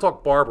 If you want to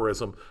talk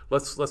barbarism,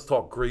 let's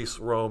talk Greece,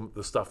 Rome,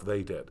 the stuff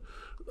they did.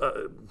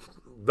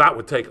 that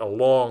would take a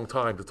long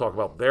time to talk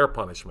about their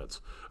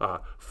punishments.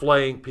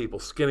 Flaying people,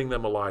 skinning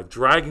them alive,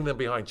 dragging them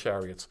behind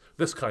chariots,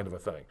 this kind of a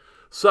thing.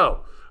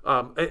 So,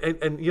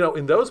 and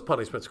in those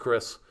punishments,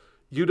 Chris,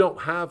 you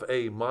don't have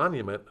a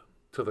monument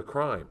to the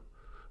crime.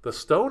 The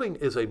stoning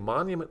is a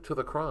monument to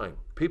the crime.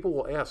 People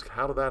will ask,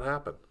 how did that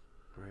happen?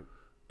 Right.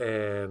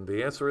 And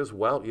the answer is,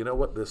 well, you know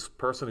what? This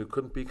person who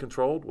couldn't be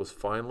controlled was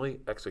finally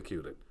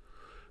executed.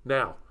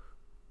 Now,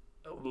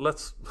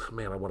 so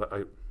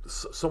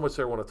much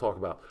there I want to talk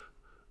about.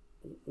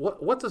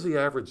 What does the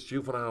average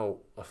juvenile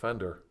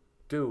offender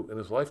do in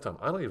his lifetime?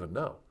 I don't even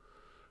know.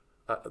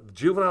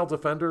 Juvenile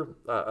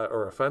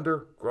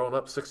offender growing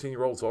up,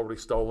 16-year-old's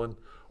already stolen,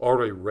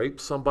 already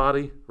raped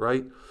somebody,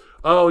 right?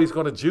 Oh, he's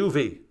going to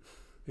juvie.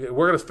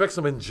 We're going to fix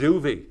him in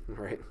juvie.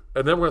 Right.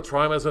 And then we're going to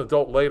try him as an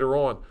adult later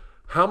on.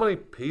 How many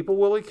people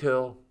will he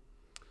kill?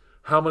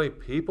 How many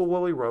people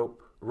will he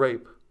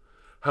rape?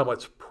 How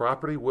much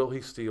property will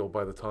he steal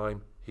by the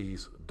time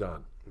he's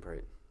done?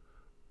 Right.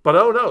 But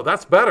oh no,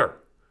 that's better.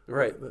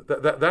 Right.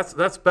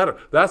 That's better.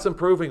 That's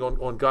improving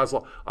on God's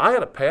law. I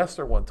had a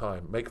pastor one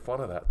time make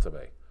fun of that to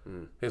me.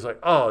 He's like,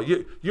 "Oh,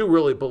 you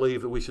really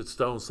believe that we should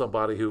stone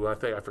somebody who I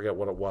forget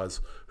what it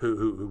was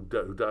who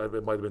died,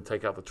 it might have been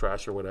take out the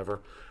trash or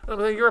whatever." And I'm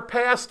like, "You're a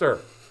pastor."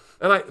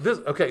 And this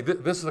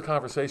is the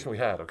conversation we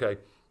had. Okay,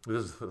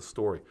 this is the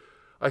story.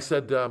 I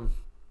said,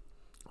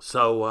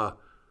 "So,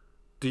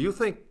 do you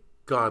think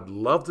God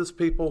loved his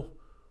people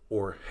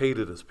or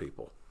hated his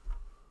people?"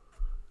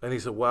 And he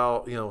said,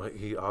 "Well,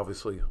 he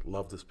obviously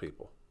loved his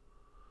people."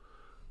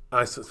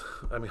 I said,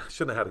 I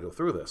shouldn't have had to go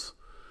through this.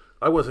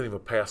 I wasn't even a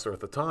pastor at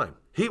the time.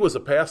 He was a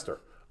pastor.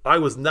 I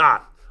was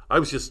not. I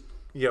was just,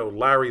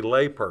 Larry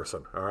lay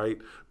person, all right?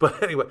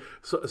 But anyway,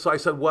 so I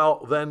said,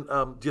 well, then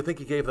do you think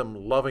he gave them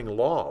loving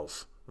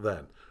laws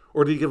then?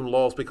 Or did he give them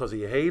laws because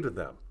he hated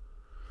them?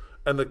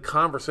 And the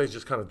conversation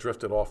just kind of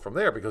drifted off from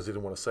there because he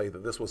didn't want to say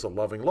that this was a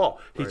loving law.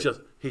 He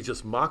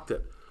just mocked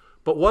it.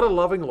 But what a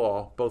loving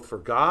law, both for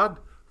God,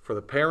 for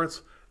the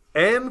parents,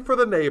 and for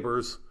the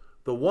neighbors,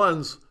 the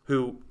ones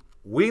who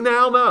we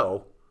now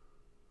know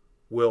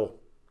will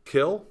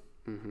kill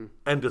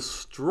and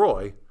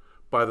destroy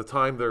by the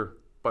time they're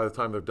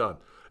done.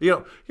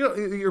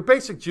 Your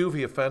basic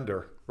juvie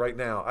offender right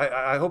now.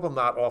 I hope I'm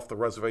not off the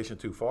reservation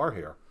too far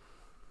here.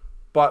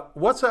 But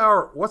what's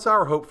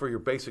our hope for your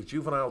basic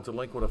juvenile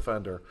delinquent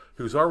offender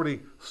who's already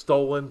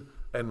stolen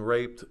and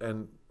raped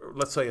and,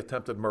 let's say,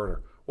 attempted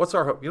murder? What's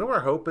our hope? You know what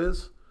our hope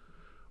is?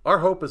 Our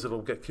hope is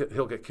he'll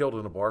get killed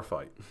in a bar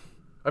fight.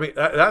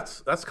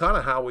 That's kind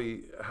of how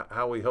we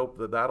hope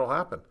that'll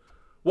happen.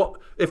 Well,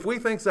 if we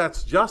think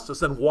that's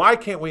justice, then why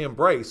can't we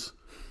embrace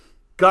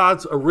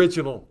God's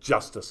original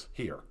justice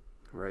here?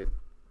 Right.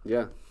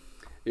 Yeah,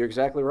 you're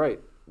exactly right.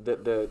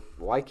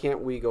 Why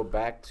can't we go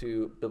back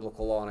to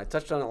biblical law? And I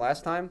touched on it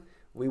last time.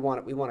 We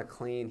want a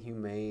clean,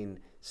 humane,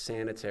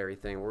 sanitary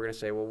thing. We're going to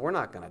say, well, we're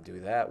not going to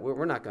do that.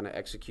 We're not going to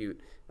execute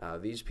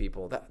these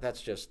people.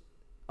 That's just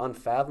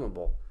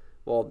unfathomable.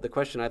 Well, the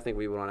question I think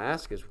we want to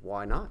ask is,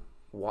 why not?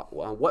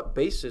 On what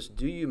basis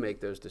do you make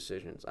those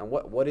decisions? On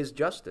what is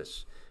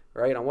justice?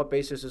 Right? On what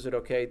basis is it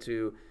okay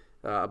to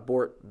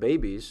abort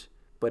babies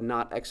but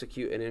not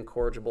execute an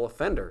incorrigible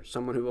offender,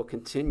 someone who will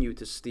continue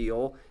to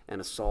steal and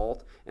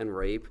assault and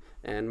rape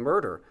and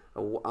murder?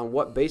 On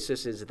what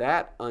basis is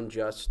that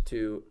unjust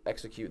to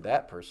execute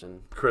that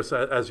person? Chris,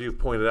 as you've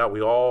pointed out,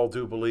 we all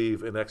do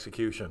believe in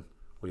execution.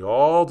 We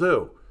all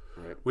do.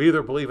 Right. We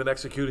either believe in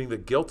executing the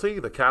guilty,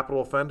 the capital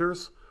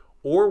offenders,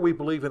 or we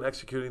believe in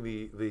executing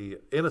the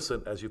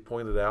innocent, as you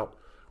pointed out.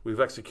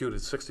 We've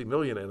executed 60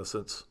 million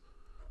innocents.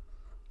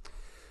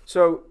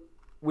 So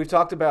we've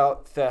talked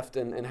about theft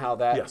and how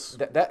that, yes.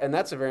 And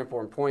that's a very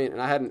important point,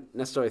 and I hadn't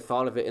necessarily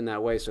thought of it in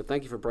that way, so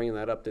thank you for bringing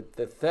that up.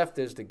 The theft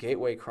is the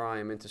gateway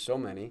crime into so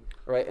many,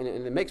 right? And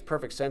it makes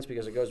perfect sense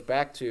because it goes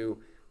back to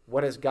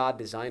what has God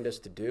designed us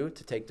to do,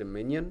 to take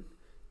dominion,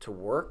 to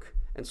work.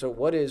 And so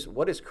what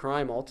is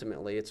crime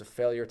ultimately? It's a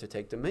failure to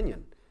take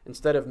dominion.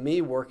 Instead of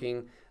me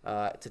working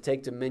to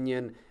take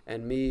dominion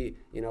and me,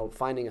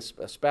 finding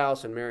a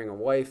spouse and marrying a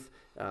wife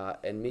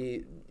and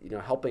me,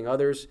 helping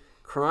others,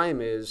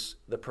 crime is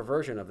the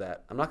perversion of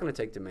that. I'm not going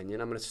to take dominion.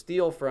 I'm going to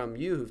steal from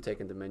you who've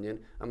taken dominion.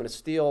 I'm going to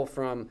steal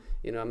from,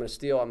 I'm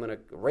going to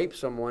rape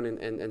someone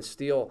and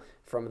steal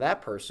from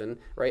that person,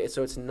 right?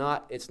 So it's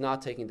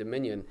not taking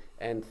dominion.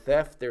 And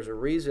theft, there's a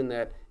reason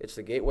that it's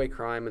the gateway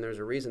crime, and there's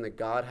a reason that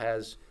God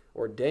has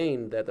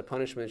ordained that the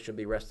punishment should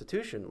be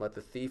restitution. Let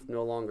the thief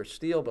no longer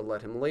steal, but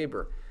let him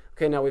labor.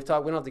 Okay, now we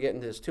don't have to get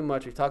into this too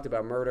much. We've talked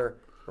about murder,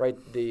 right?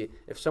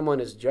 If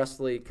someone is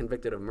justly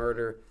convicted of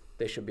murder,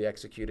 they should be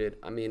executed.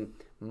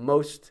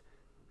 Most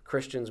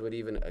Christians would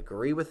even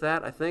agree with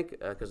that, I think,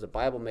 because the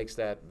Bible makes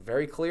that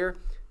very clear,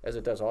 as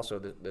it does also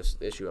this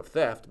issue of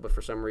theft. But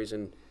for some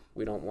reason,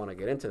 we don't want to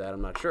get into that.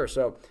 I'm not sure.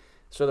 So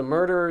the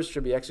murderers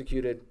should be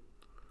executed,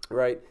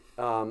 right?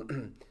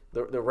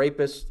 The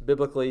rapist,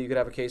 biblically, you could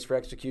have a case for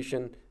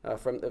execution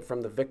from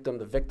the victim.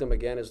 The victim,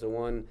 again, is the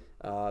one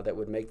that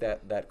would make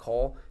that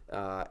call.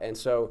 And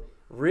so,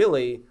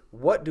 really,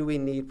 what do we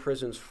need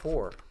prisons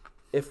for?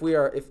 if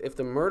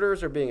the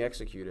murderers are being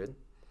executed,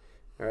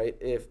 all right,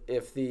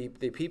 if the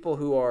people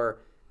who are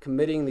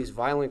committing these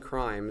violent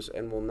crimes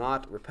and will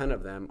not repent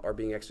of them are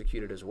being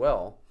executed as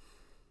well,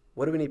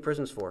 what do we need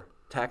prisons for?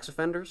 Tax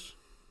offenders,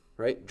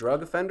 right?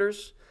 Drug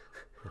offenders.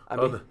 I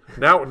mean,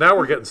 now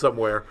we're getting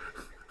somewhere.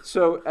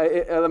 So,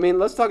 I mean,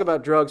 let's talk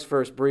about drugs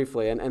first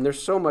briefly. And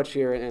there's so much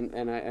here,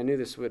 and I knew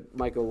this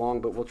might go long,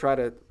 but we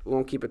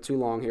won't keep it too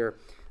long here.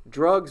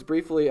 Drugs,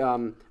 briefly,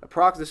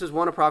 this is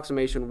one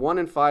approximation. 1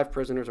 in 5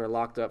 prisoners are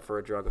locked up for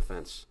a drug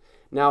offense.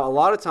 Now, a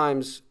lot of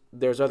times,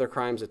 there's other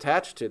crimes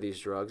attached to these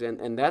drugs,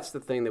 and that's the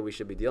thing that we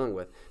should be dealing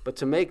with. But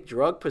to make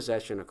drug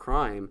possession a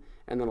crime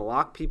and then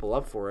lock people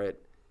up for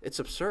it, it's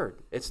absurd.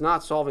 It's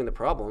not solving the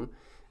problem.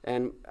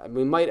 And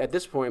we might, at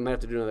this point, have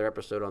to do another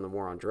episode on the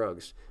war on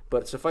drugs.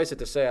 But suffice it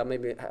to say, I'll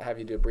maybe have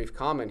you do a brief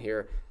comment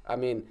here. I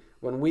mean,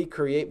 when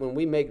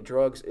we make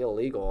drugs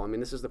illegal, I mean,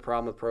 this is the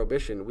problem with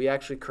prohibition. We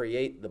actually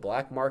create the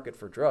black market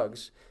for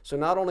drugs. So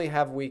not only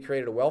have we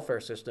created a welfare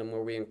system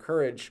where we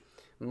encourage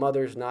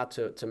mothers not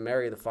to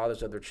marry the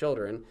fathers of their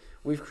children,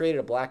 we've created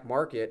a black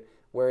market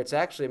where it's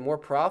actually more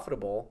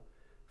profitable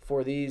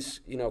for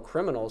these,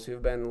 criminals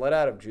who've been let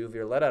out of juvie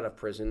or let out of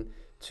prison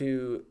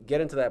to get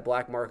into that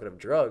black market of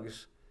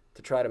drugs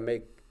to try to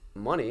make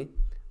money,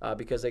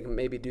 because they can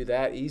maybe do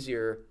that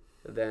easier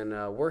than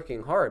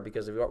working hard,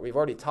 because we've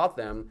already taught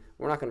them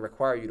we're not going to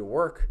require you to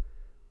work.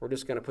 We're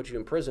just going to put you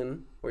in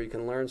prison where you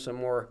can learn some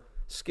more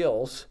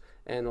skills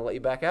and let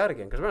you back out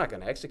again, because we're not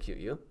going to execute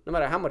you, no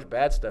matter how much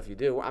bad stuff you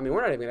do. I mean,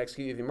 we're not even going to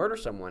execute you if you murder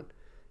someone.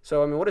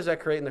 So, I mean, what does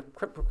that create in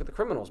the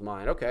criminal's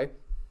mind? Okay,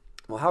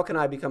 well, how can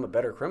I become a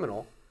better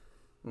criminal?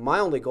 My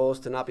only goal is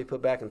to not be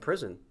put back in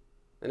prison.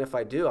 And if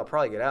I do, I'll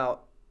probably get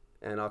out,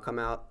 and I'll come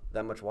out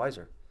that much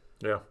wiser.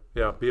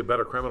 Yeah, be a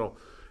better criminal.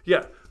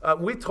 Yeah,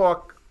 we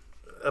talk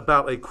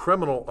about a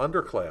criminal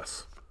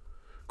underclass.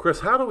 Chris,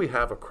 how do we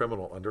have a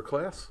criminal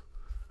underclass?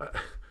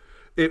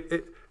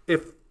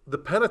 If the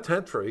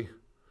penitentiary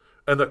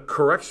and the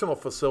correctional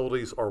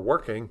facilities are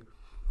working,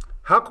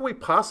 how can we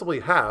possibly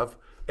have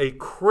a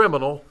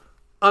criminal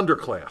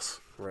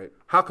underclass? Right.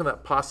 How can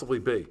that possibly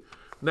be?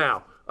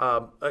 Now,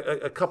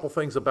 a couple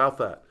things about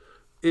that.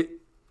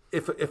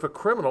 If a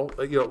criminal,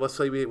 let's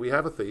say we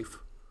have a thief,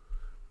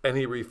 and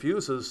he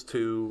refuses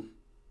to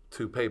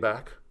pay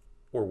back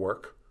or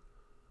work,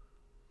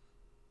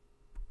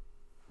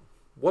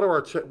 what are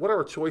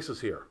our choices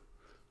here?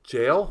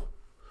 Jail?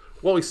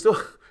 Well, he still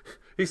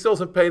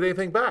hasn't paid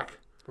anything back.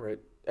 Right.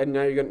 And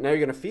now you're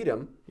going to feed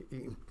him,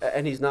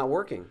 and he's not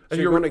working. So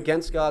and you're going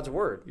against God's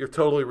word. You're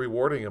totally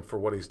rewarding him for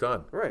what he's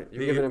done. Right.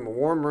 You're giving him a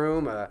warm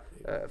room, a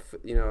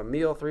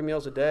meal, 3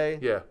 meals a day.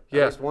 Yeah.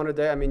 At least 1 a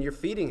day. I mean, you're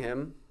feeding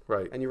him.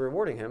 Right. And you're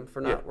rewarding him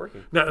for not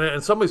working. Now,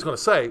 and somebody's going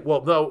to say,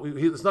 well, no,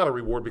 it's not a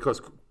reward because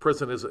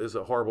prison is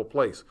a horrible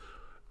place.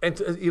 And,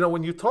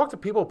 when you talk to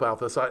people about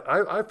this,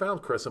 I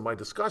found, Chris, in my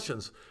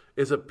discussions,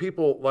 is that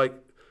people, like,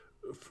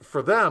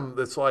 for them,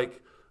 it's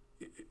like,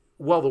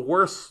 well, the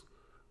worse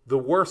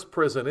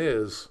prison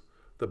is,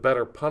 the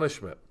better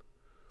punishment.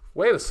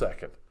 Wait a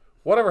second.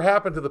 Whatever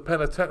happened to the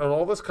penitentiary and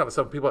all this kind of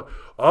stuff? People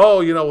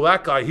are,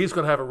 that guy, he's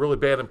going to have it really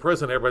bad in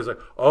prison. Everybody's like,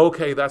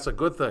 okay, that's a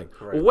good thing.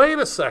 Right. Well, wait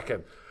a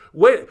second.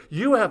 Wait,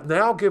 you have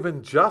now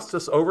given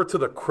justice over to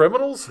the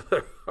criminals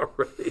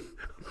already?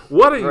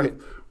 What are you?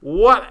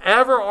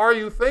 Whatever are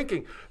you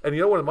thinking? And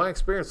in my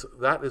experience,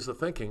 that is the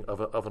thinking of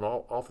an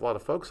awful lot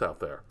of folks out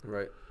there.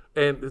 Right.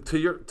 And to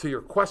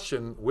your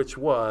question, which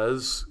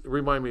was,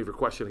 remind me of your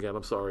question again.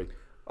 I'm sorry.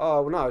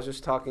 Oh no, I was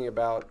just talking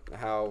about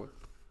how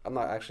I'm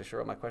not actually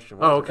sure what my question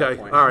was. Oh, okay.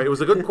 All right. It was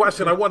a good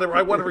question. I want to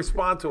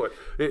respond to it.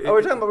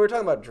 We're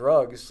talking about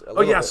drugs.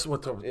 Yes.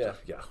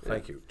 Yeah.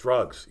 Thank you.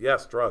 Drugs.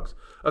 Yes, drugs.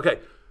 Okay.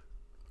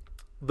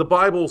 The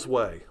Bible's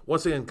way,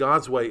 once again,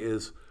 God's way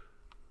is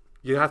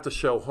you have to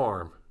show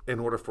harm in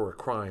order for a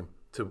crime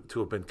to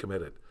have been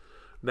committed.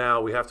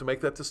 Now, we have to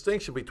make that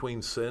distinction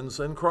between sins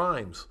and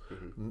crimes.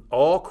 Mm-hmm.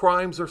 All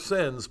crimes are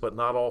sins, but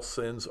not all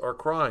sins are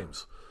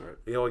crimes. Right.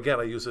 Again,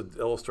 I use an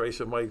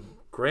illustration of my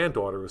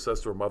granddaughter who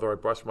says to her mother, I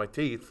brushed my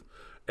teeth,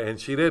 and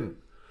she didn't.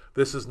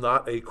 This is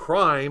not a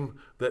crime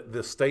that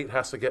the state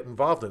has to get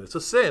involved in. It's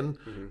a sin.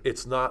 Mm-hmm.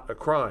 It's not a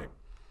crime.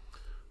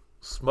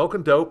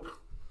 Smoking dope,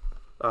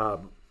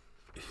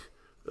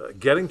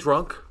 getting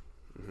drunk,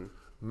 mm-hmm.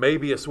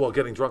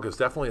 Getting drunk is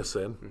definitely a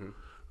sin. Mm-hmm.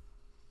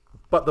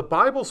 But the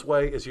Bible's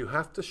way is you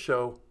have to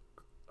show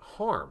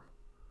harm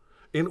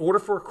in order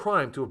for a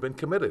crime to have been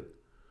committed.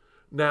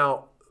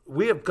 Now,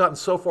 we have gotten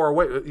so far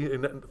away.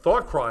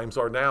 Thought crimes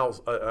are now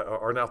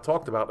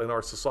talked about in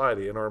our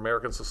society, in our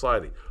American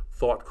society.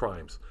 Thought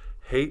crimes,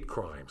 hate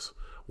crimes.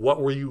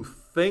 What were you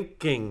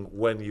thinking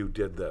when you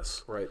did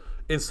this? Right.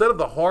 Instead of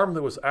the harm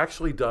that was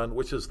actually done,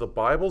 which is the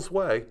Bible's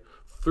way,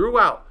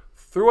 throughout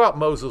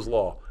Moses'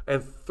 law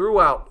and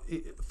throughout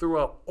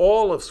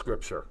all of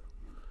Scripture,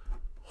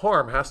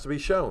 harm has to be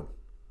shown.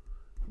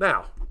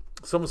 Now,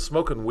 someone's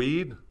smoking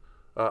weed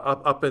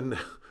up in the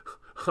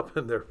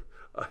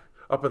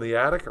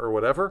attic or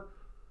whatever.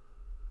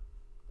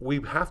 we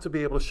have to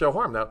be able to show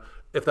harm. Now,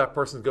 if that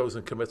person goes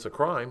and commits a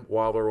crime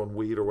while they're on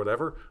weed or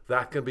whatever,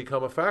 that can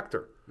become a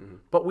factor.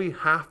 But we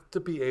have to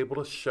be able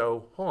to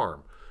show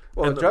harm.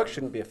 Well, and drugs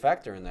shouldn't be a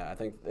factor in that. I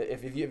think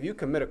if you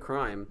commit a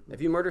crime,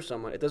 if you murder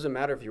someone, it doesn't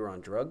matter if you were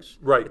on drugs.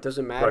 Right. It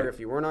doesn't matter if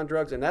you weren't on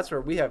drugs, and that's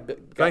where we have.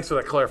 Thanks for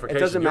that clarification. It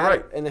doesn't You're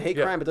matter right. in the hate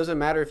crime. It doesn't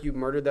matter if you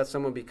murdered that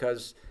someone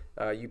because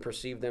you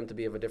perceived them to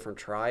be of a different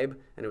tribe,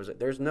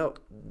 and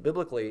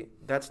biblically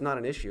that's not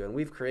an issue. And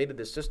we've created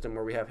this system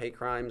where we have hate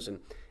crimes,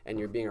 and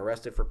you're being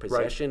arrested for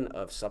possession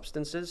of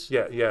substances.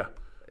 Yeah.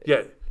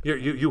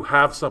 You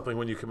have something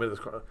when you commit this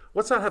crime.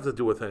 What's that have to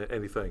do with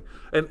anything?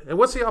 And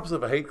what's the opposite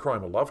of a hate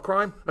crime? A love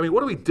crime? I mean,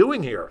 what are we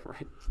doing here?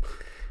 Right.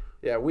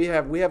 Yeah, we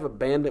have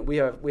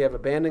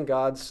abandoned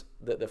God's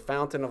the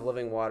fountain of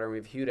living water, and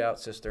we've hewed out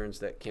cisterns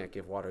that can't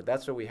give water.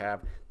 That's what we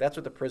have. That's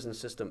what the prison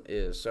system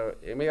is. So,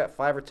 and we got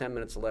 5 or 10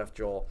 minutes left,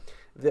 Joel.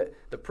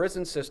 The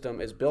prison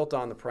system is built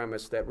on the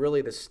premise that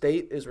really the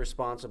state is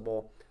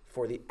responsible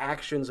for the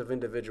actions of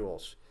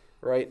individuals,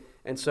 right?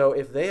 And so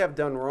if they have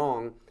done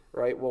wrong,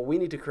 right, well, we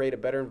need to create a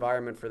better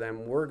environment for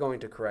them. We're going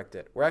to correct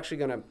it. We're actually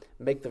going to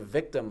make the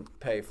victim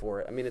pay for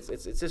it. I mean, it's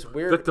this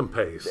weird. Victim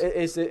pays.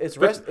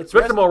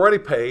 Victim already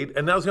paid,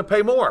 and now he's going to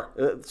pay more.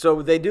 So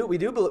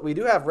we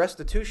do have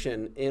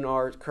restitution in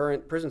our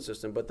current prison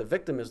system, but the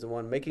victim is the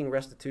one making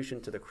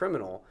restitution to the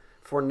criminal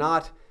for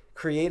not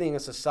creating a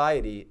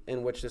society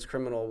in which this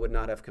criminal would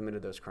not have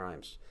committed those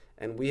crimes.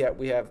 And we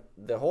have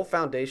the whole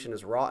foundation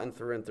is rotten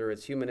through and through.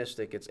 It's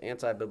humanistic. It's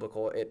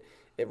anti-biblical.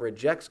 It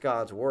rejects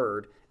God's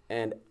word,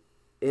 and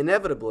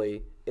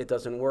inevitably it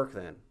doesn't work.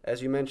 Then,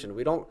 as you mentioned,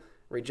 we don't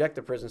reject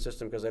the prison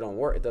system because they don't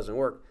work. It doesn't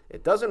work.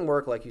 It doesn't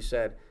work, like you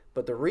said.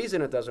 But the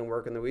reason it doesn't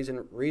work, and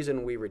the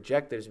reason we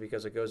reject it, is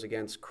because it goes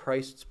against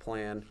Christ's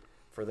plan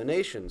for the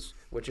nations,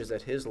 which is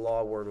that His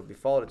law word would be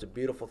followed. It's a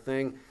beautiful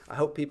thing. I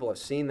hope people have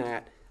seen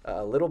that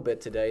a little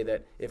bit today.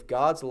 That if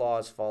God's law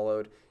is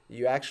followed,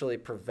 you actually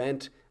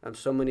prevent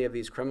so many of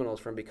these criminals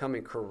from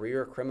becoming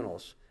career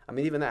criminals. I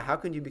mean, even that. How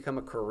can you become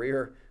a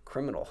career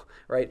criminal,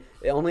 right?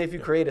 Only if you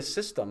create a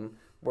system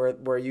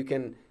where you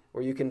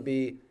can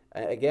be,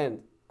 again,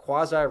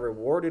 quasi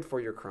rewarded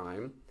for your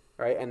crime,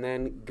 right, and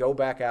then go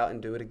back out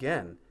and do it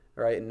again,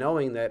 right,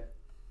 knowing that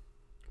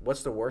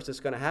what's the worst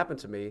that's going to happen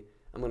to me?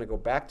 I'm going to go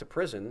back to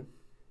prison,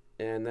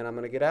 and then I'm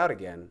going to get out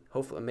again.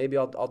 Hopefully, maybe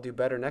I'll do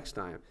better next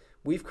time.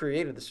 We've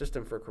created the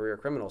system for career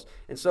criminals.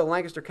 And so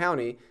Lancaster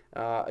County,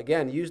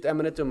 again, used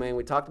eminent domain.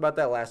 We talked about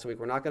that last week.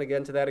 We're not going to get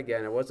into that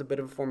again. It was a bit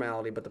of a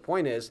formality, but the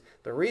point is,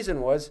 the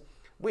reason was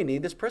we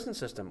need this prison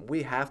system.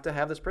 We have to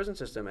have this prison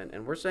system.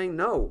 And we're saying,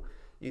 no,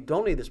 you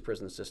don't need this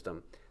prison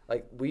system.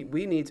 Like,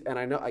 we need, and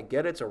I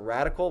get it's a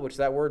radical, which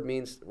that word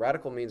means,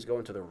 radical means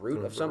going to the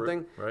root of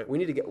something. Right. We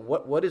need to get,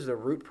 what is the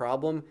root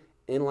problem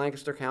in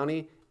Lancaster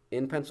County,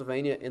 in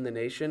Pennsylvania, in the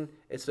nation?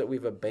 It's that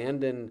we've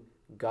abandoned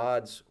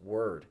God's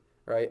word.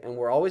 Right? And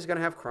we're always going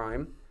to have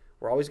crime.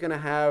 We're always going to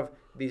have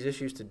these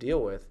issues to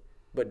deal with.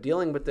 But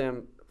dealing with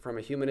them from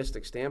a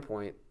humanistic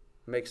standpoint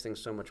makes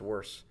things so much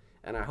worse.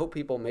 And I hope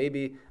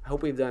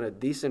we've done a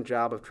decent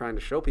job of trying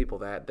to show people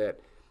that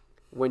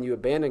when you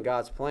abandon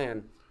God's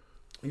plan,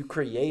 you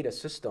create a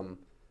system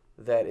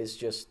that is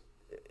just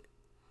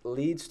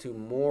leads to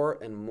more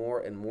and more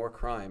and more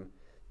crime,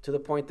 to the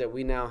point that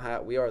we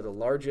are the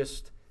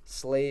largest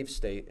slave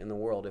state in the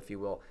world, if you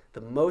will.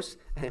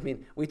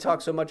 We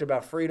talk so much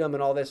about freedom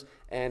and all this,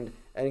 and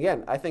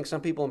again, I think some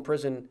people in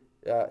prison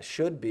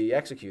should be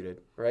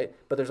executed, right?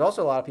 But there's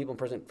also a lot of people in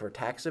prison for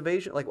tax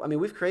evasion.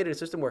 We've created a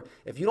system where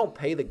if you don't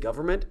pay the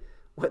government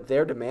what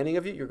they're demanding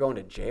of you, you're going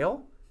to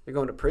jail, you're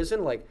going to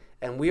prison,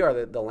 and we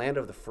are the land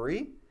of the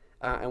free,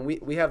 and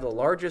we have the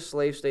largest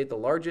slave state, the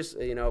largest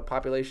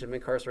population of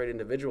incarcerated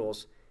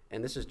individuals.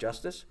 And this is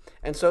justice.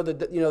 And so the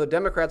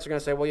Democrats are going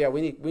to say, well, yeah,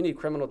 we need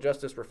criminal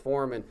justice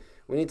reform, and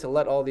we need to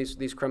let all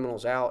these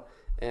criminals out.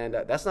 And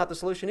that's not the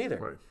solution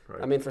either.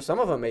 Right. I mean, for some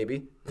of them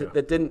maybe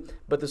that didn't.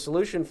 But the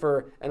solution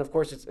and of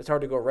course it's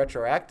hard to go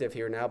retroactive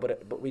here now.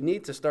 But we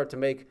need to start to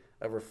make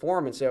a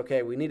reform and say,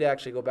 okay, we need to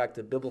actually go back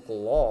to biblical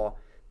law.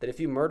 That if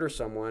you murder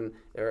someone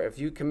or if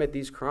you commit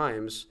these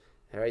crimes,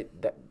 right,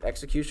 that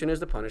execution is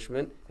the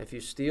punishment. If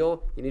you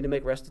steal, you need to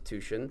make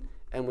restitution,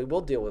 and we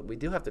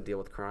do have to deal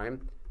with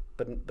crime.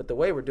 But the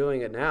way we're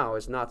doing it now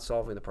is not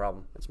solving the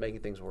problem. It's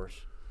making things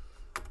worse.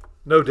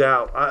 No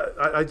doubt.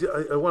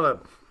 I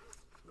want to,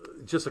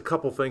 just a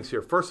couple things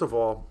here. First of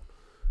all,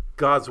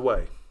 God's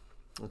way,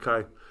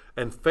 okay?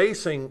 And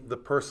facing the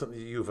person that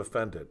you've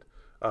offended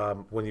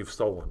when you've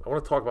stolen. I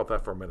want to talk about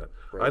that for a minute.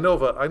 Right. I know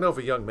of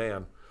a young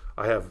man.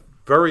 I have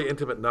very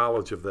intimate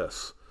knowledge of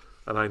this,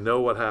 and I know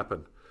what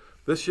happened.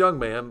 This young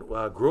man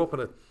grew up in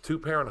a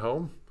 2-parent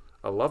home,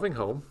 a loving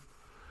home,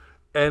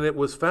 and it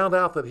was found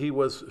out that he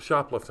was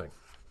shoplifting.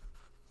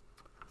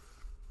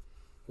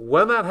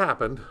 When that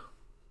happened,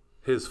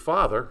 his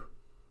father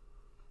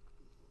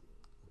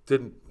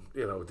didn't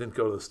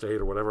go to the state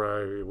or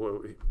whatever.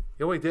 You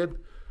know what he did?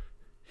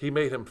 He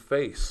made him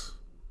face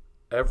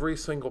every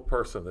single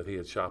person that he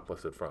had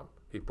shoplifted from.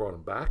 He brought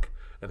him back,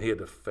 and he had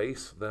to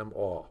face them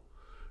all.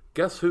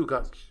 Guess who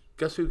got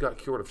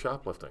cured of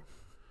shoplifting?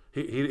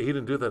 He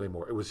didn't do that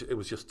anymore. It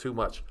was just too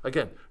much.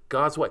 Again,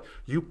 God's way.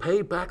 You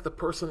pay back the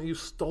person that you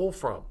stole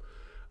from.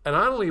 And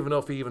I don't even know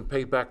if he even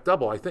paid back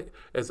double. I think,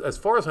 as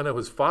far as I know,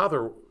 his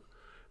father,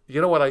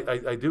 you know what,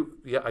 I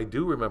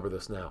do remember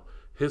this now.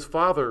 His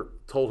father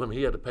told him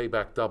he had to pay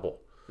back double.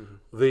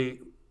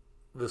 Mm-hmm.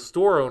 The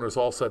store owners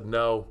all said,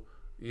 no,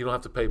 you don't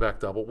have to pay back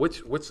double,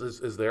 which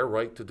is their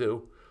right to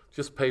do.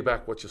 Just pay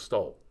back what you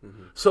stole.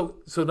 Mm-hmm.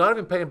 So not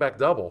even paying back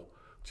double,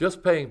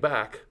 just paying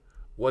back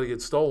what he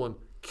had stolen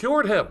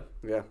cured him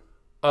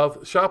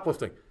of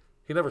shoplifting.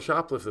 He never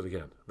shoplifted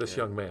again, this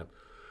young man.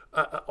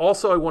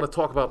 Also, I want to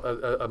talk about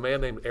a man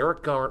named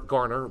Eric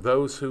Garner.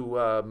 Those who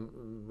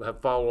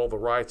have followed all the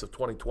riots of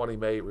 2020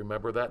 may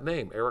remember that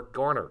name, Eric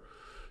Garner.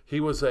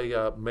 He was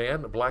a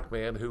black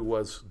man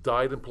who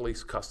died in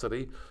police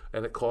custody,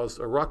 and it caused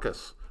a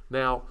ruckus.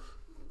 Now,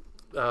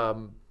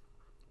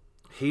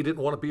 he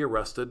didn't want to be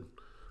arrested.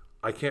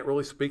 I can't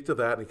really speak to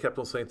that, and he kept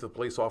on saying to the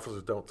police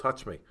officers, don't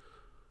touch me.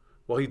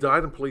 Well, he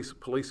died in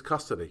police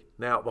custody.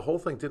 Now, the whole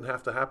thing didn't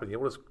have to happen. You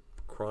know what his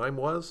crime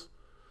was?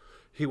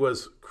 He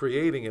was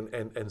creating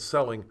and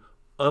selling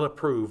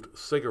unapproved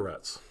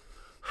cigarettes.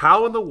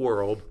 How in the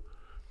world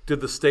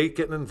did the state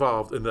get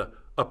involved in the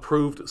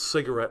approved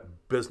cigarette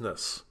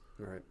business?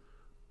 Right.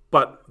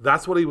 But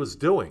that's what he was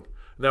doing.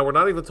 Now, we're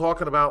not even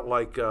talking about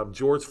like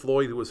George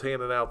Floyd, who was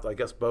handing out, I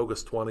guess,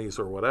 bogus 20s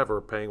or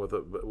whatever, paying with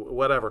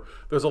whatever.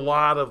 There's a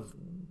lot of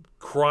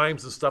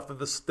crimes and stuff that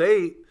the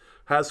state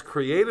has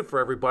created for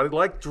everybody,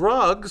 like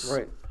drugs,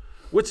 right,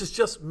 which has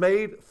just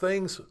made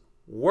things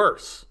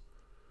worse.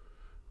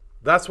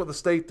 That's what the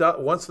state does.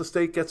 Once the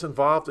state gets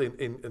involved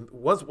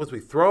once we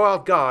throw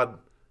out God,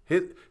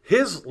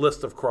 his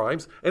list of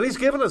crimes, and he's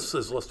given us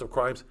his list of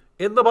crimes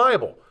in the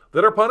Bible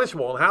that are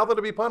punishable and how they're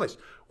to be punished.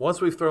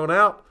 Once we've thrown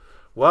out,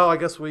 well, I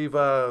guess we've,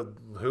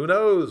 who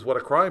knows what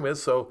a crime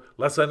is, so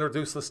let's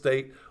introduce the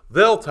state.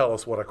 They'll tell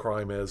us what a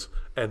crime is,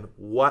 and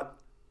what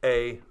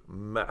a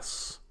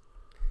mess.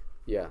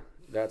 Yeah,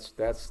 that's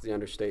the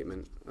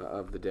understatement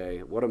of the day.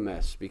 What a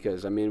mess,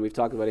 because, I mean, we've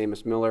talked about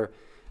Amos Miller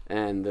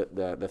and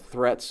the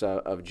threats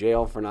of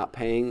jail for not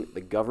paying,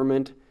 the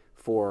government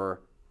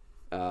for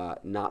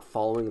not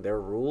following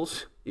their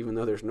rules, even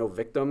though there's no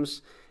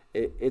victims.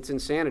 It's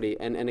insanity.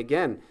 And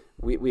again,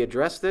 we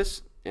address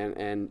this,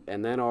 and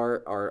then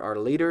our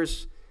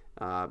leaders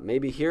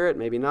maybe hear it,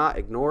 maybe not,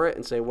 ignore it,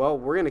 and say, well,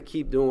 we're going to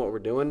keep doing what we're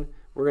doing.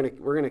 We're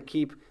going to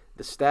keep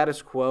the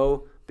status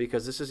quo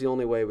because this is the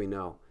only way we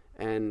know.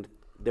 And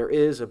there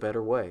is a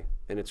better way,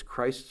 and it's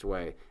Christ's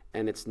way.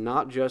 And it's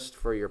not just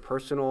for your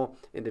personal,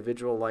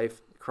 individual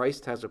life.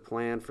 Christ has a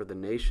plan for the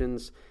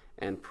nations.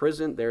 And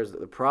there's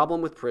the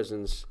problem with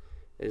prisons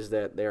is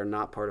that they are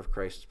not part of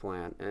Christ's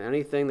plan. And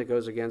anything that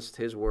goes against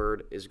his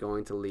word is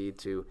going to lead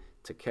to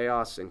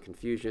chaos and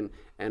confusion.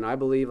 And I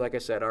believe, like I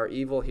said, our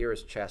evil here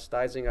is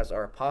chastising us.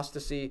 Our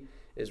apostasy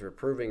is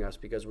reproving us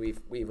because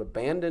we've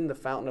abandoned the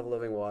fountain of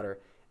living water,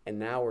 and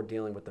now we're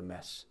dealing with the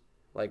mess.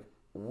 Like,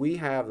 we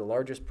have the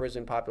largest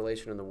prison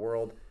population in the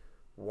world.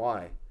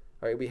 Why?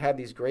 All right, we had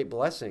these great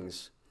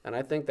blessings, and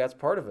I think that's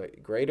part of it.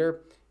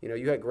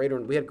 We had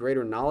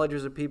greater knowledge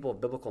as a people,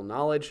 of biblical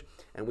knowledge,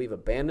 and we've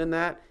abandoned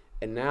that.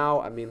 And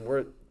now, it's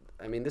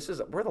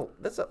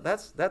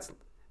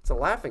a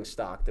laughing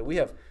stock that we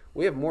have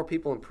more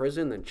people in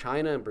prison than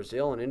China and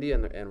Brazil and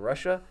India and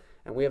Russia,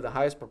 and we have the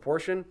highest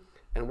proportion,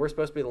 and we're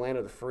supposed to be the land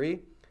of the free,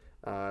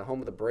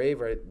 home of the brave,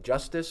 right?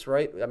 Justice,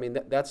 right? I mean,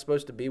 that's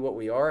supposed to be what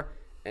we are,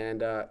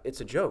 and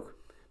it's a joke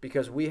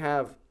because we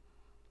have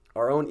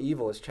our own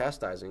evil is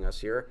chastising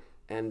us here,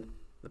 and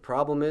the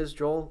problem is,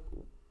 Joel,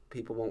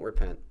 people won't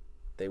repent.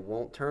 They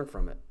won't turn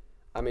from it.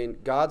 I mean,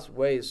 God's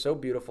way is so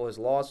beautiful. His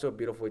law is so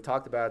beautiful. We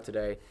talked about it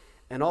today.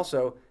 And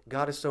also,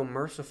 God is so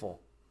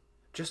merciful.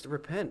 Just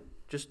repent.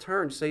 Just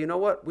turn. Just say, you know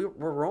what? We're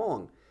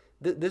wrong.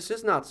 This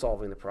is not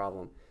solving the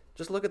problem.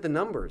 Just look at the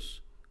numbers.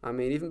 I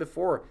mean, even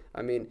before,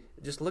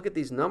 just look at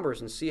these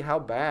numbers and see how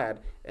bad,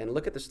 and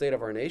look at the state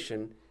of our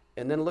nation,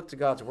 and then look to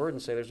God's word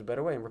and say there's a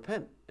better way, and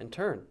repent and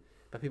turn.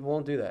 But people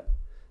won't do that.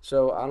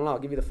 So, I don't know. I'll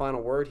give you the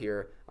final word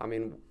here. I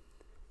mean,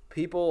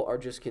 people are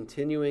just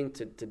continuing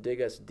to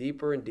dig us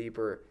deeper and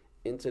deeper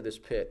into this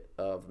pit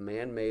of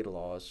man-made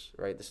laws,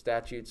 right? The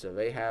statutes of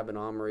Ahab and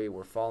Omri,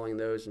 we're following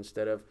those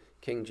instead of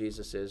King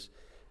Jesus's.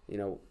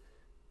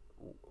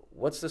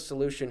 What's the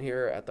solution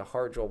here at the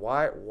heart, Joel?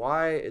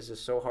 Why is it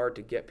so hard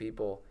to get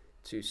people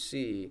to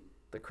see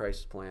that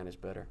Christ's plan is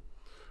better?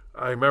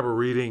 I remember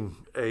reading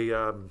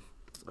a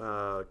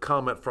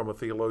comment from a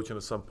theologian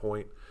at some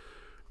point,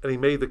 and he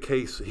made the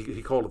case,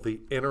 he called it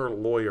the inner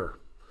lawyer.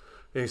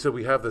 And he said,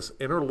 we have this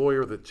inner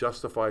lawyer that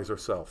justifies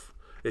herself.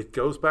 It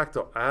goes back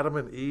to Adam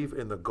and Eve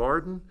in the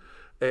garden,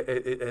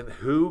 and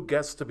who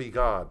gets to be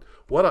God.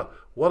 What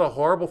a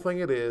horrible thing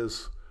it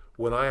is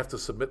when I have to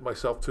submit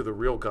myself to the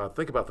real God.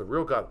 Think about the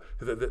real God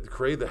that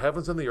created the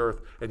heavens and the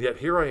earth, and yet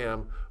here I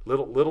am,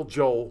 little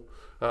Joel.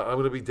 I'm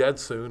going to be dead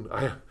soon.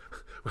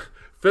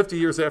 50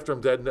 years after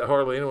I'm dead,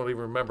 hardly anyone will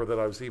even remember that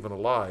I was even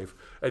alive.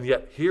 And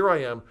yet here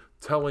I am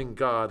telling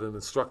God and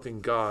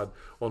instructing God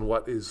on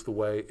what is the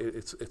way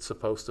it's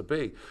supposed to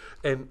be.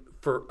 And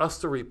for us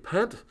to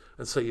repent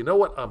and say, you know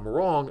what, I'm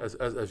wrong,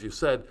 as you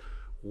said.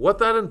 What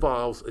that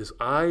involves is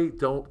I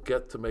don't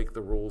get to make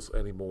the rules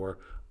anymore.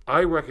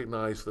 I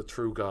recognize the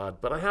true God,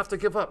 but I have to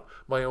give up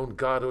my own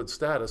godhood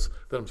status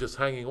that I'm just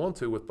hanging on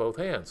to with both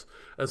hands.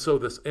 And so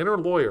this inner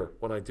lawyer,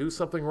 when I do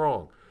something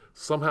wrong,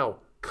 somehow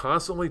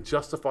constantly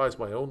justifies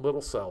my own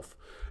little self.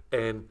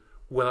 And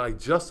when I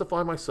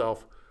justify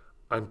myself,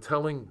 I'm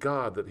telling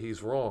God that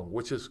he's wrong,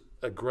 which is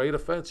a great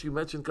offense. You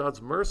mentioned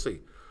God's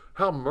mercy.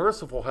 How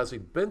merciful has he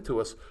been to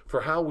us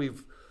for how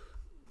we've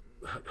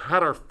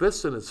had our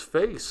fists in his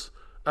face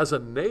as a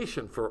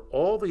nation for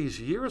all these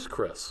years,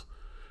 Chris.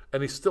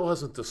 And he still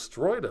hasn't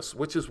destroyed us,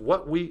 which is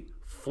what we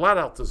flat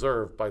out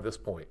deserve by this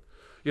point.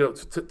 You know,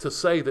 to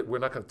say that we're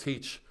not going to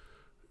teach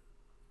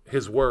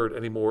his word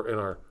anymore in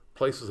our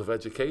places of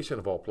education,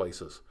 of all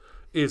places,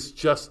 is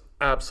just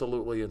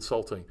absolutely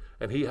insulting.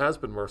 And he has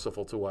been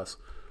merciful to us.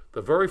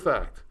 The very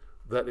fact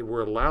that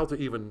we're allowed to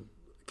even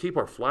keep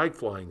our flag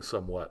flying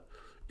somewhat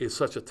is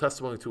such a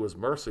testimony to his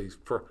mercy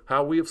for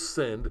how we have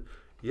sinned.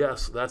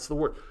 Yes, that's the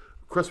word.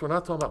 Chris, we're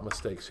not talking about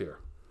mistakes here.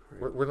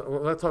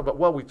 We're not talking about,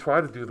 well, we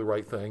tried to do the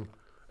right thing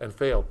and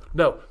failed.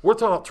 No, we're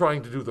talking about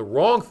trying to do the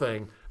wrong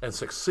thing and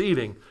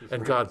succeeding,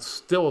 and God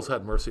still has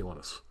had mercy on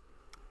us.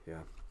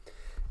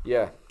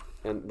 Yeah.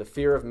 And the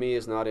fear of me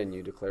is not in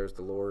you, declares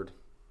the Lord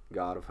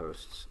God of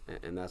hosts.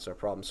 And that's our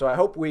problem. So I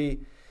hope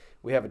we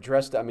have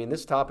addressed, I mean,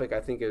 this topic I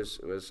think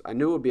was I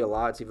knew it would be a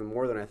lot. It's even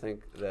more than I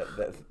think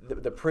that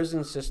the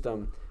prison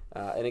system,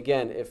 and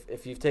again,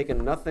 if you've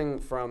taken nothing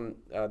from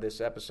this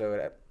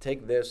episode,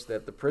 take this,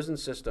 that the prison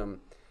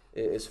system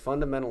is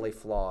fundamentally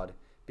flawed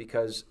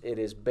because it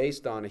is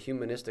based on a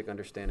humanistic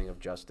understanding of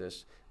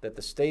justice, that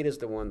the state is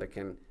the one that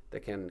can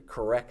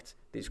correct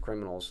these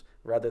criminals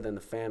rather than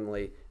the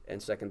family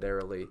and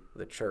secondarily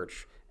the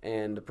church.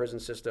 And the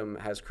prison system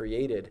has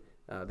created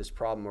this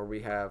problem where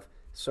we have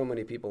so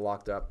many people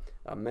locked up.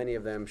 Many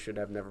of them should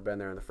have never been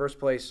there in the first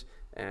place,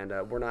 and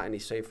we're not any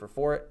safer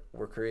for it.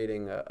 We're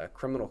creating a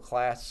criminal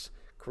class,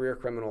 career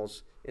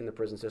criminals in the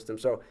prison system.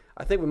 So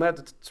I think we might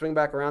have to swing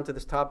back around to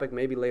this topic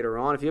maybe later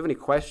on. If you have any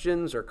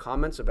questions or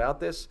comments about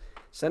this,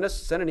 send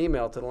an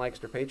email to the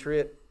Lancaster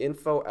Patriot,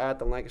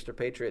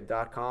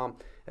 info@thelancasterpatriot.com.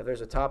 If there's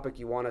a topic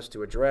you want us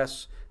to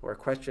address or a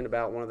question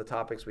about one of the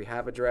topics we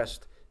have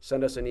addressed,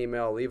 send us an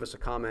email, leave us a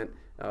comment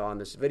on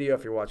this video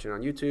if you're watching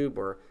on YouTube,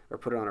 or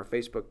put it on our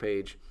Facebook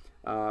page.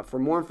 For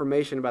more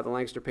information about the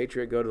Lancaster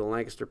Patriot, go to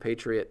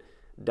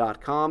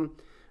thelancasterpatriot.com.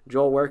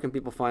 Joel, where can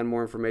people find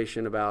more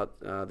information about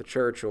the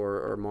church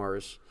or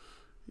Mars?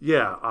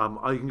 Yeah,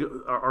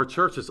 our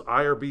church is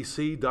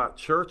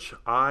irbc.church,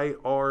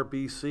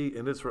 IRBC,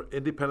 and it's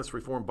Independence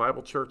Reformed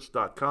Bible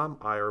Church.com,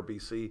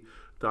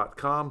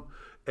 irbc.com,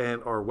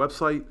 and our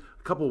website,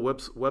 a couple of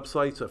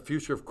websites,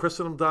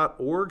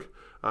 futureofchristendom.org.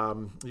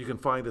 You can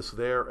find us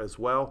there as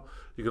well.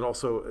 You can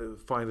also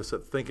find us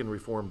at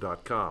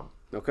thinkandreform.com.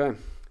 Okay.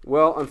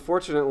 Well,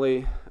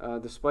 unfortunately,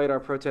 despite our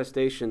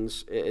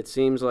protestations, it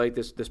seems like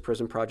this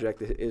prison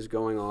project is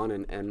going on,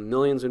 and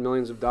millions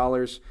of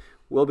dollars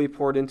will be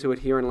poured into it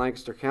here in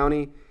Lancaster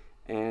County,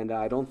 and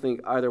I don't think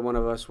either one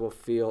of us will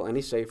feel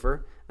any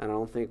safer, and I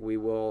don't think we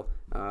will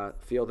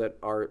feel that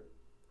our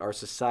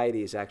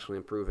society is actually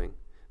improving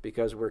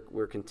because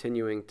we're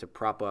continuing to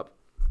prop up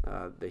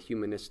the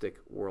humanistic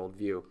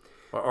worldview.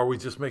 Are we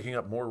just making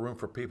up more room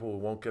for people who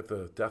won't get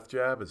the death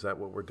jab? Is that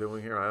what we're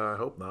doing here? I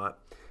hope not.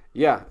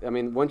 Yeah, I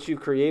mean, once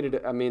you've creating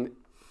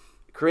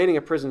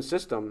a prison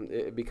system,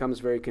 it becomes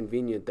very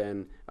convenient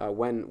then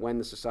when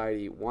the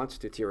society wants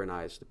to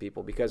tyrannize the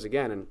people. Because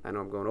again, and I know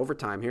I'm going over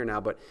time here now,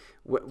 but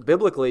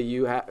biblically,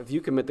 if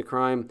you commit the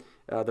crime,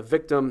 the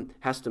victim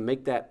has to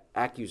make that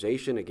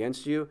accusation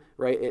against you,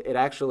 right? It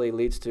actually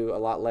leads to a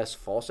lot less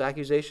false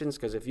accusations,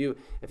 because if you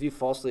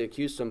falsely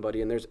accuse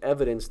somebody and there's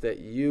evidence that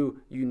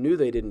you knew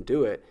they didn't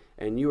do it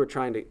and you were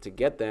trying to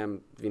get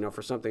them,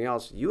 for something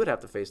else, you would have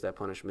to face that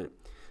punishment.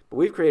 But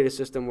we've created a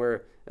system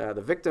where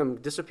the victim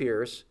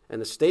disappears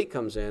and the state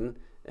comes in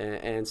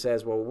and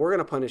says, well, we're going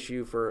to punish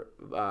you for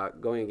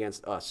going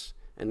against us.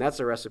 And that's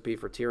a recipe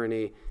for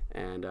tyranny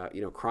and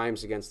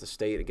crimes against the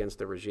state, against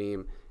the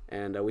regime.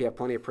 And we have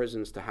plenty of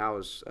prisons to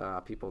house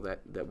people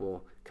that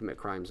will commit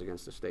crimes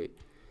against the state.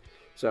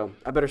 So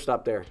I better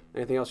stop there.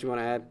 Anything else you want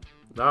to add?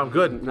 No, I'm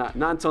good. Not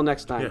until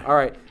next time. Yeah. All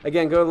right.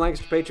 Again, go to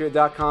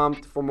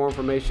LancasterPatriot.com for more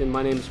information.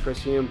 My name is Chris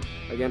Hume.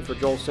 Again, for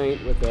Joel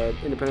Saint with the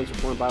Independence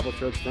Reformed Bible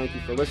Church, thank you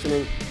for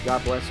listening.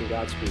 God bless and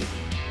Godspeed.